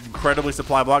not incredibly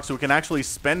supply blocked, so he can actually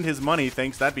spend his money.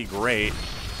 Thanks, that'd be great.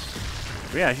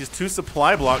 But yeah, he's too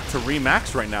supply blocked to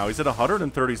remax right now. He's at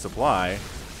 130 supply.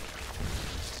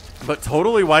 But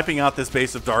totally wiping out this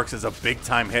base of Darks is a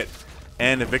big-time hit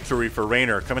and a victory for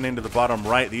Reynor. Coming into the bottom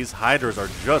right, these Hydras are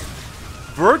just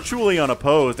virtually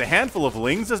unopposed. A handful of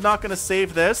Lings is not going to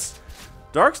save this.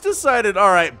 Darks decided,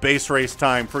 all right, base race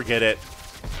time, forget it.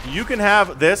 You can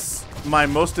have this, my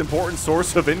most important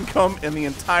source of income in the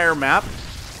entire map.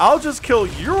 I'll just kill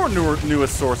your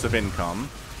newest source of income.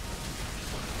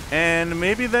 And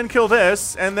maybe then kill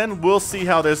this, and then we'll see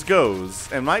how this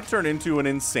goes. And might turn into an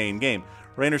insane game.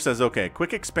 Reynor says, okay,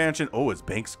 quick expansion. Oh, his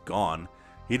bank's gone.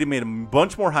 He made a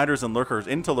bunch more Hydras and Lurkers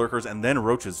into Lurkers, and then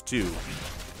Roaches too.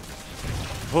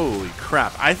 Holy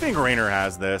crap. I think Reynor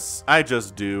has this. I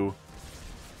just do.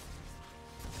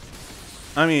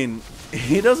 I mean,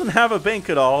 he doesn't have a bank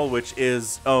at all, which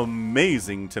is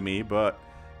amazing to me, but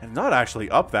not actually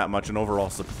up that much in overall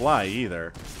supply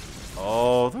either.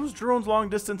 Oh, those drones long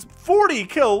distance, 40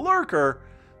 kill lurker.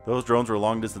 Those drones were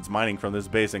long distance mining from this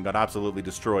base and got absolutely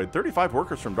destroyed. 35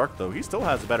 workers from Dark, though. He still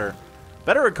has a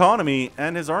better economy,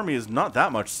 and his army is not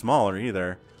that much smaller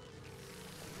either.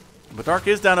 But Dark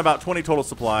is down about 20 total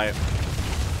supply.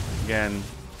 Again,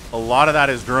 a lot of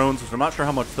that is drones, which I'm not sure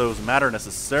how much those matter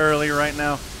necessarily right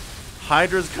now.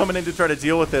 Hydra's coming in to try to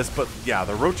deal with this, but yeah,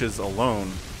 the Roaches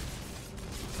alone.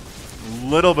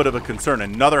 Little bit of a concern.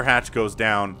 Another hatch goes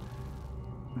down.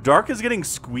 Dark is getting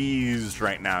squeezed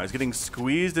right now. He's getting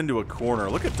squeezed into a corner.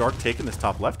 Look at Dark taking this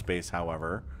top left base,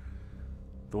 however.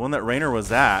 The one that Reynor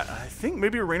was at. I think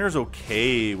maybe Reynor's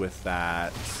okay with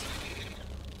that.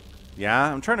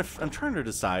 Yeah, I'm trying to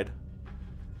decide.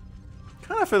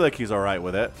 Kind of feel like he's alright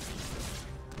with it.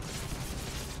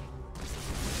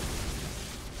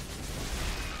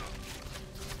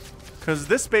 Because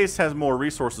this base has more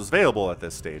resources available at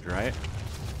this stage, right?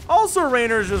 Also,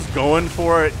 Reynor's just going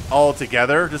for it all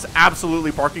together. Just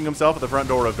absolutely parking himself at the front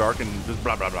door of Dark and just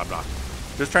blah, blah, blah, blah.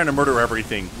 Just trying to murder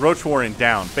everything. Roach Warren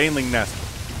down. Baneling Nest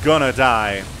gonna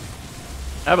die.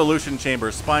 Evolution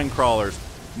Chambers, Spine Crawlers.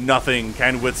 Nothing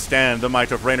can withstand the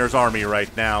might of Reynor's army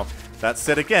right now. That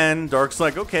said again, Dark's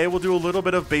like, okay, we'll do a little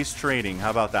bit of base trading.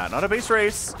 How about that? Not a base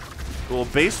race. We'll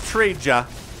base trade ya.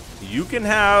 You can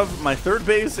have my third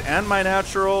base and my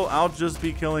natural. I'll just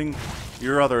be killing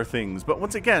your other things. But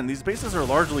once again, these bases are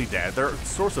largely dead. They're a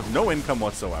source of no income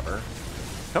whatsoever.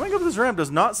 Coming up this ramp does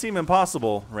not seem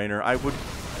impossible, Reynor. I would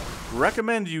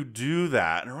recommend you do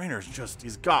that. And Reynor's just,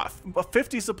 he's got a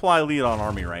 50 supply lead on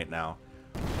army right now.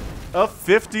 A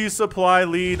 50 supply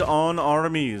lead on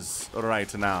armies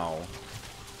right now.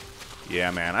 Yeah,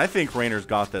 man, I think Reynor's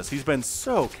got this. He's been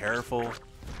so careful.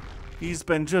 He's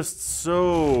been just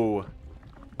so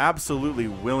absolutely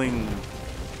willing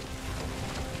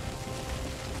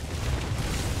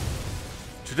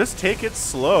to just take it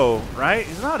slow, right?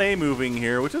 He's not A-moving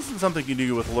here, which isn't something you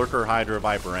do with Lurker, Hydra,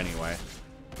 Viper anyway.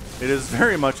 It is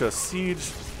very much a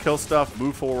siege, kill stuff,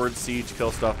 move forward, siege,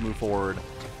 kill stuff, move forward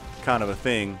kind of a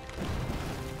thing.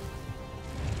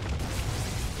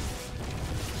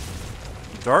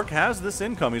 Dark has this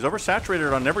income. He's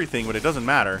oversaturated on everything, but it doesn't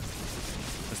matter.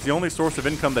 It's the only source of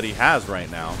income that he has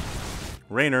right now.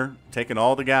 Reynor taking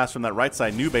all the gas from that right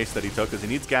side new base that he took because he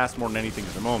needs gas more than anything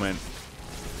at the moment.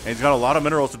 And he's got a lot of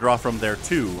minerals to draw from there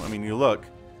too. I mean, you look,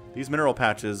 these mineral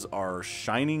patches are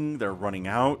shining. They're running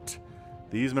out.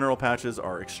 These mineral patches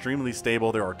are extremely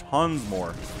stable. There are tons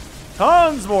more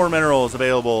minerals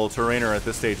available to Reynor at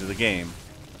this stage of the game.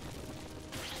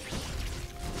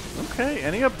 Okay,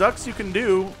 any abducts you can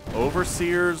do.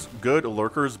 Overseers, good.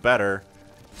 Lurkers, better.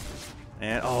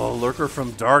 And, oh, Lurker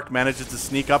from Dark manages to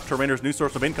sneak up to Reynor's new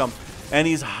source of income. And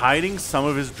he's hiding some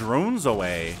of his drones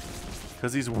away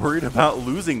because he's worried about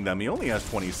losing them. He only has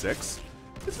 26.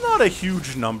 It's not a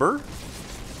huge number.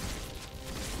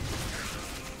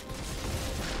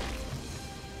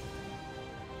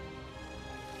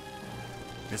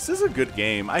 This is a good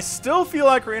game. I still feel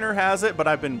like Reynor has it, but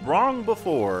I've been wrong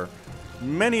before.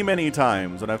 many, many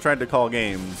times when I've tried to call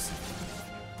games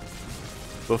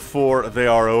before they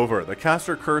are over. The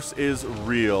caster curse is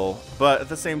real, but at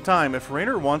the same time, if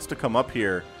Reynor wants to come up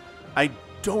here, I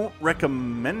don't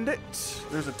recommend it.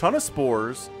 There's a ton of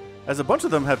spores, as a bunch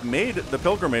of them have made the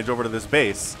pilgrimage over to this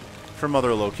base from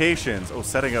other locations. Oh,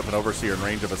 setting up an overseer in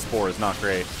range of a spore is not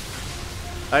great.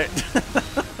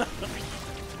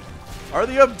 Are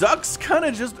the abducts kind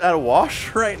of just at a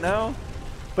wash right now?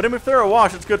 But if they're a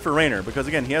wash, it's good for Reynor, because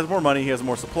again, he has more money, he has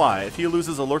more supply. If he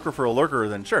loses a lurker for a lurker,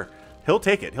 then sure, he'll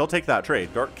take it. He'll take that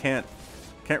trade. Dark can't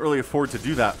really afford to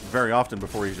do that very often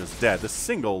before he's just dead. The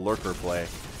single lurker play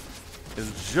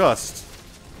is just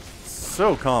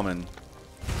so common.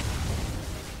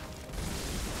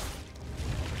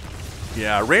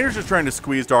 Yeah, Reynor's just trying to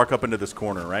squeeze Dark up into this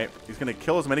corner, right? He's going to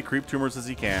kill as many creep tumors as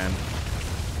he can.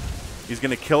 He's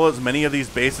going to kill as many of these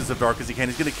bases of Dark as he can.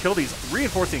 He's going to kill these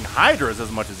reinforcing hydras as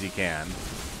much as he can.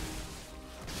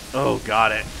 Oh,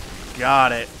 got it.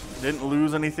 Got it. Didn't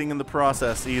lose anything in the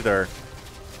process either.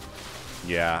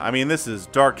 Yeah, I mean, this is...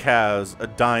 Dark has a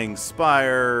dying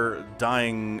spire,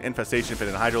 dying infestation pit,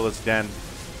 and hydralisk den.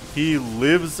 He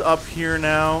lives up here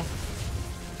now.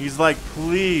 He's like,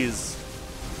 please...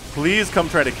 Please come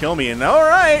try to kill me. And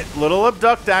alright, little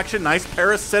abduct action. Nice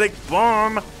parasitic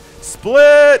bomb.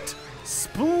 Split!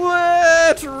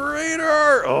 Split!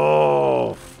 Reynor!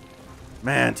 Oh.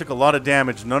 Man, took a lot of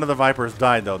damage. None of the Vipers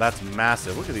died, though. That's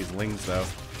massive. Look at these lings, though.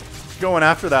 Going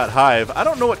after that hive. I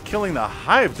don't know what killing the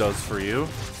hive does for you.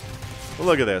 But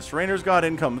look at this. Reynor's got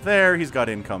income there. He's got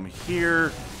income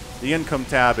here. The income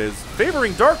tab is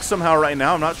favoring Dark somehow right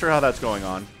now. I'm not sure how that's going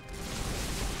on.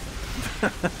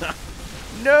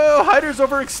 No, Hydra's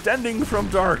overextending from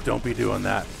Dark. Don't be doing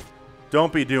that.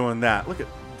 Don't be doing that. Look at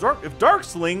Dark. If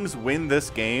Dark's lings win this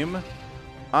game,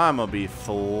 I'm gonna be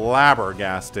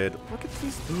flabbergasted. Look at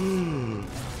these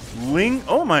ling.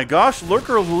 Oh my gosh,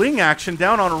 lurker ling action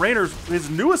down on Reynor's,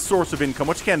 his newest source of income,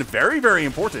 which can very, very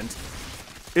important.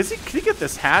 Can he get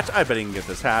this hatch? I bet he can get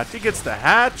this hatch. He gets the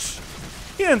hatch.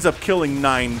 He ends up killing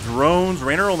 9 drones.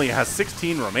 Reynor only has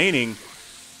 16 remaining.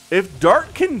 If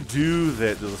Dark can do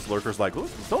that, this lurker's like,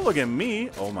 don't look at me.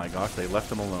 Oh my gosh, they left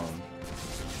him alone.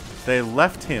 They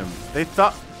left him. They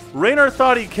thought, Reynor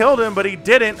thought he killed him, but he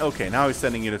didn't. Okay, now he's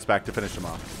sending units back to finish him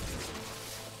off.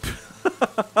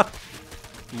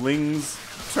 Lings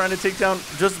trying to take down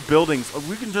just buildings.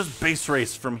 We can just base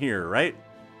race from here, right?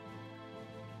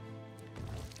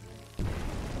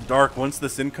 Dark, once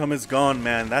this income is gone,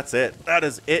 man, that's it. That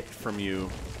is it from you.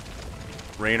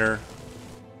 Reynor,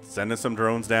 sending some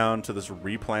drones down to this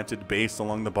replanted base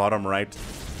along the bottom right,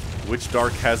 which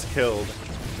Dark has killed.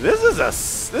 This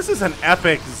is an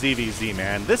epic ZVZ,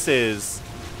 man. This is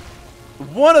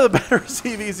one of the better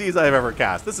ZVZs I've ever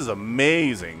cast. This is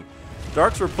amazing.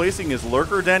 Dark's replacing his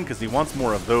lurker den because he wants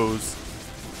more of those.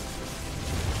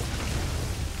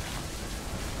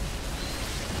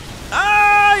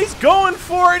 Ah, he's going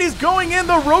for it. He's going in.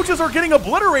 The roaches are getting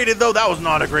obliterated, though. That was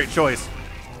not a great choice.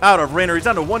 Out of Reynor, he's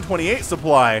down to 128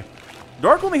 supply.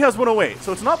 Dark only has 108,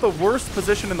 so it's not the worst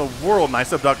position in the world.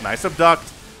 Nice abduct, nice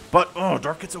abduct. But, oh,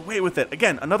 Dark gets away with it.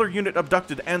 Again, another unit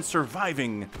abducted and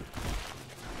surviving.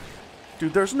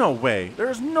 Dude, there's no way.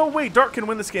 There's no way Dark can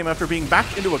win this game after being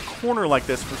backed into a corner like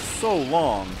this for so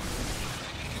long.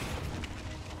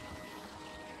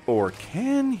 Or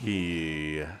can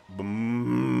he?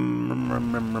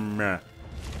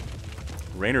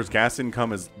 Reynor's gas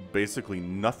income is basically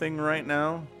nothing right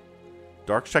now.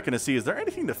 Dark's checking to see, is there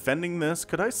anything defending this?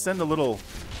 Could I send a little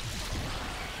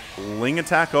ling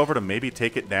attack over to maybe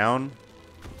take it down?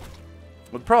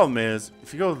 Well, the problem is,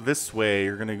 if you go this way,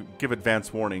 you're going to give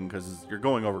advance warning because you're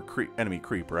going over enemy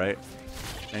creep, right?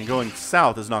 And going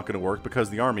south is not going to work because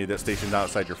the army that's stationed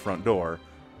outside your front door.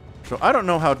 So I don't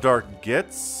know how Dark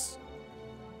gets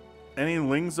any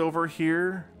lings over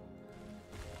here.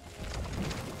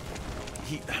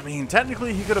 I mean,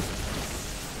 technically he could have...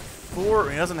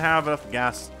 He doesn't have enough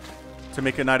gas to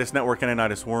make a Nidus network and a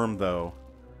Nidus worm, though.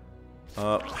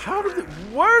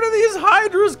 Where do these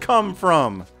hydras come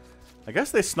from? I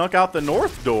guess they snuck out the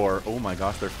north door. Oh my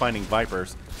gosh, they're finding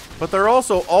vipers. But they're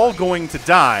also all going to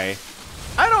die.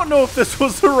 I don't know if this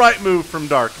was the right move from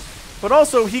Dark. But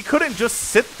also, he couldn't just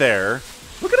sit there.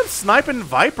 Look at him sniping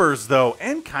vipers, though,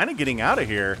 and kind of getting out of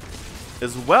here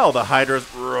as well. The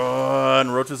hydras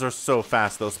run. Roaches are so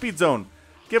fast, though. Speed zone.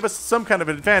 Give us some kind of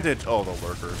advantage. Oh, the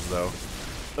lurkers, though.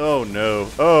 Oh, no.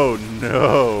 Oh,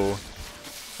 no.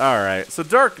 All right. So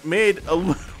Dark made a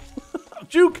little...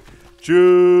 Juke.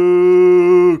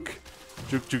 Juke.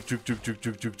 Juke, juke, juke, juke, juke,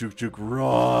 juke, juke, juke, juke.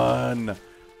 Run.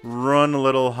 Run,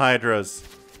 little hydras.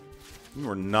 You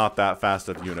are not that fast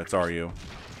of units, are you?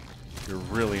 You're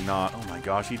really not. Oh my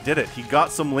gosh, he did it. He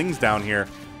got some Lings down here.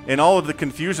 In all of the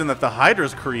confusion that the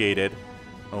Hydras created.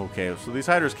 Okay, so these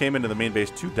Hydras came into the main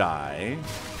base to die.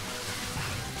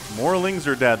 More Lings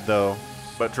are dead, though.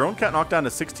 But Drone Cat knocked down to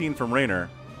 16 from Reynor.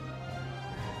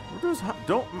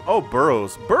 Oh,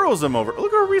 Burrows. Burrows him over.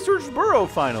 Look at our research Burrow,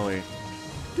 finally.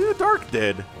 Dude, Dark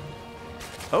did.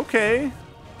 Okay.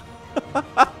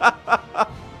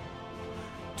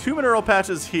 2 mineral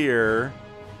patches here.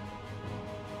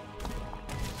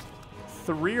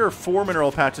 3 or 4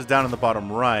 mineral patches down in the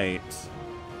bottom right.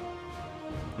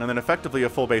 And then effectively a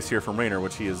full base here from Reynor,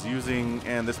 which he is using.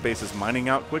 And this base is mining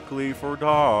out quickly for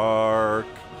Dark.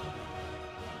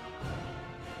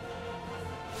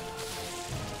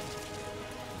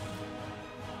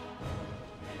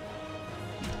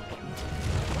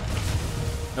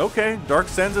 Okay, Dark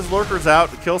sends his lurkers out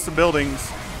to kill some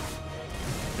buildings.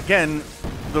 Again,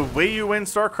 the way you win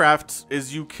StarCraft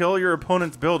is you kill your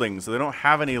opponent's buildings so they don't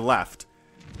have any left.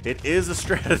 It is a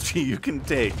strategy you can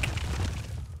take.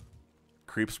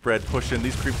 Creep spread, push in.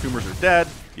 These creep tumors are dead.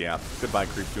 Yeah, goodbye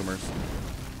creep tumors.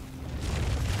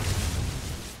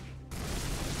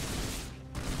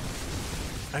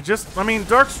 I mean,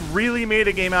 Dark's really made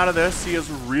a game out of this. He has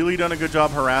really done a good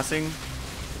job harassing.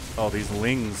 Oh, these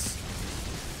Lings.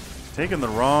 Taking the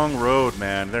wrong road,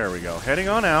 man. There we go. Heading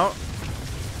on out.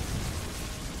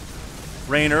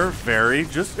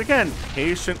 Reynor, just, again,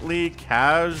 patiently,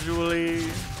 casually.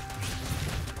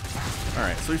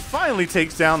 Alright, so he finally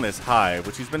takes down this hive,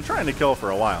 which he's been trying to kill for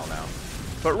a while now.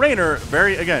 But Reynor,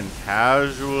 again,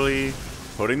 casually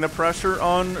putting the pressure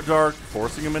on Dark,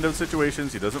 forcing him into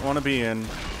situations he doesn't want to be in.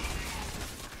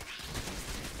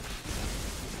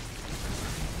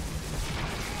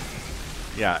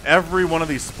 Yeah, every one of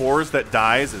these spores that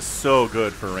dies is so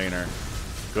good for Reynor.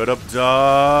 Good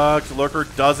abduct. Lurker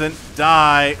doesn't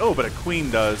die. Oh, but a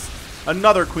queen does.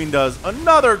 Another queen does.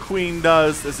 Another queen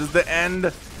does. This is the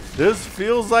end. This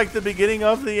feels like the beginning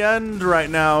of the end right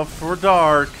now for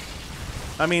Dark.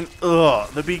 I mean,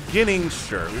 the beginning,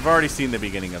 sure. We've already seen the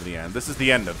beginning of the end. This is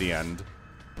the end of the end.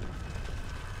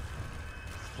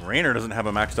 Reynor doesn't have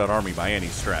a maxed out army by any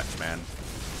stretch, man.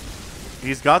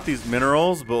 He's got these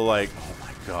minerals, but like, oh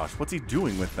my gosh, what's he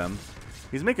doing with them?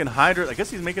 He's making Hydra. I guess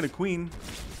he's making a queen,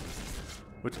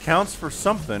 which counts for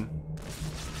something.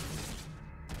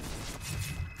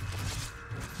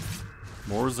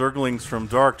 More Zerglings from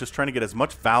Dark, just trying to get as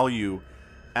much value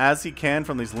as he can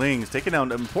from these Lings, taking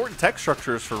down important tech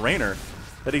structures for Reynor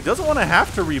that he doesn't want to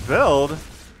have to rebuild.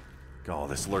 Oh,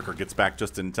 this Lurker gets back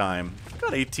just in time.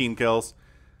 Got 18 kills.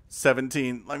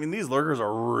 17. I mean, these Lurkers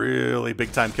are really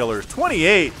big-time killers.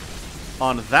 28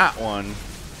 on that one.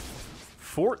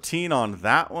 14 on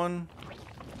that one.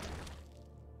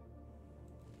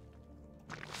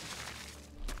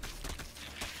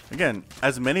 Again,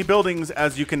 as many buildings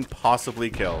as you can possibly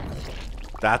kill.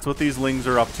 That's what these Lings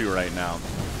are up to right now.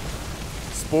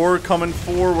 Spore coming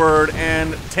forward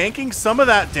and tanking some of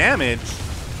that damage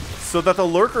so that the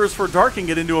Lurkers for Dark can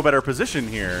get into a better position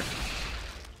here.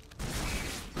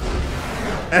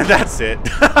 And that's it.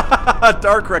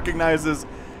 Dark recognizes,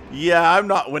 yeah, I'm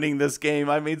not winning this game.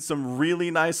 I made some really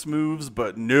nice moves,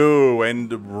 but no. And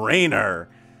Reynor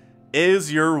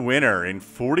is your winner in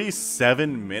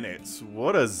 47 minutes.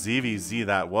 What a ZVZ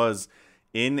that was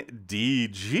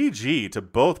indeed. GG to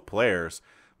both players.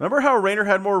 Remember how Reynor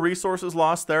had more resources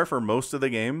lost there for most of the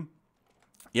game?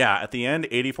 Yeah, at the end,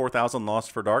 84,000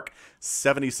 lost for Dark,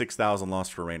 76,000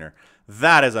 lost for Reynor.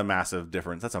 That is a massive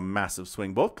difference. That's a massive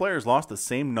swing. Both players lost the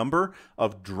same number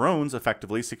of drones,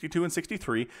 effectively, 62 and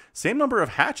 63. Same number of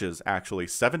hatches, actually,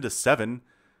 7 to 7.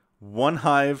 1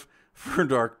 hive for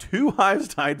Dark. 2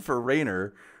 hives died for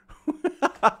Reynor,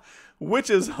 which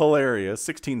is hilarious.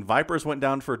 16 Vipers went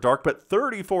down for Dark, but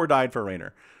 34 died for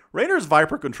Reynor. Reynor's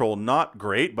Viper control, not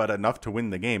great, but enough to win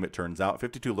the game, it turns out.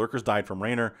 52 Lurkers died from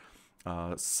Reynor.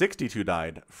 62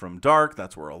 died from Dark.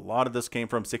 That's where a lot of this came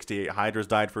from. 68 Hydras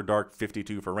died for Dark,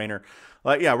 52 for Reynor.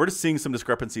 Yeah, we're just seeing some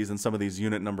discrepancies in some of these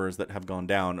unit numbers that have gone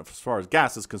down. As far as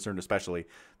gas is concerned, especially,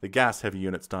 the gas-heavy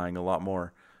units dying a lot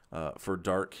more for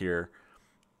Dark here.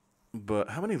 But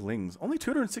how many Lings? Only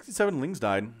 267 Lings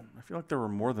died. I feel like there were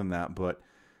more than that, but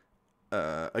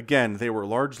again, they were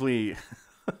largely...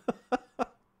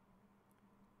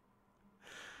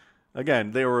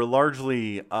 Again, they were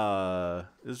largely,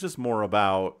 it's just more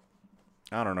about,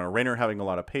 I don't know, Reynor having a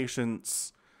lot of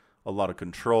patience, a lot of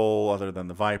control other than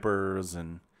the Vipers,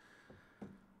 and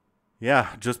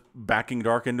yeah, just backing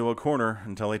Dark into a corner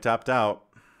until he tapped out.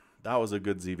 That was a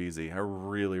good ZVZ. I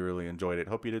really, really enjoyed it.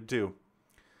 Hope you did too.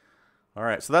 All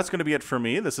right, so that's going to be it for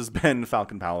me. This has been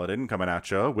Falcon Paladin coming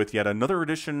at you with yet another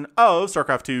edition of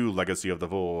StarCraft 2 Legacy of the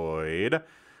Void.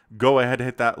 Go ahead and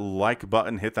hit that like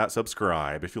button, hit that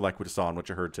subscribe if you like what you saw and what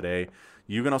you heard today.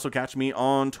 You can also catch me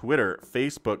on Twitter,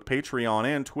 Facebook, Patreon,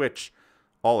 and Twitch,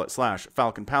 all at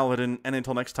 /Falcon Paladin. And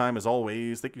until next time, as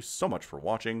always, thank you so much for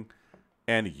watching,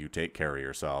 and you take care of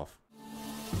yourself.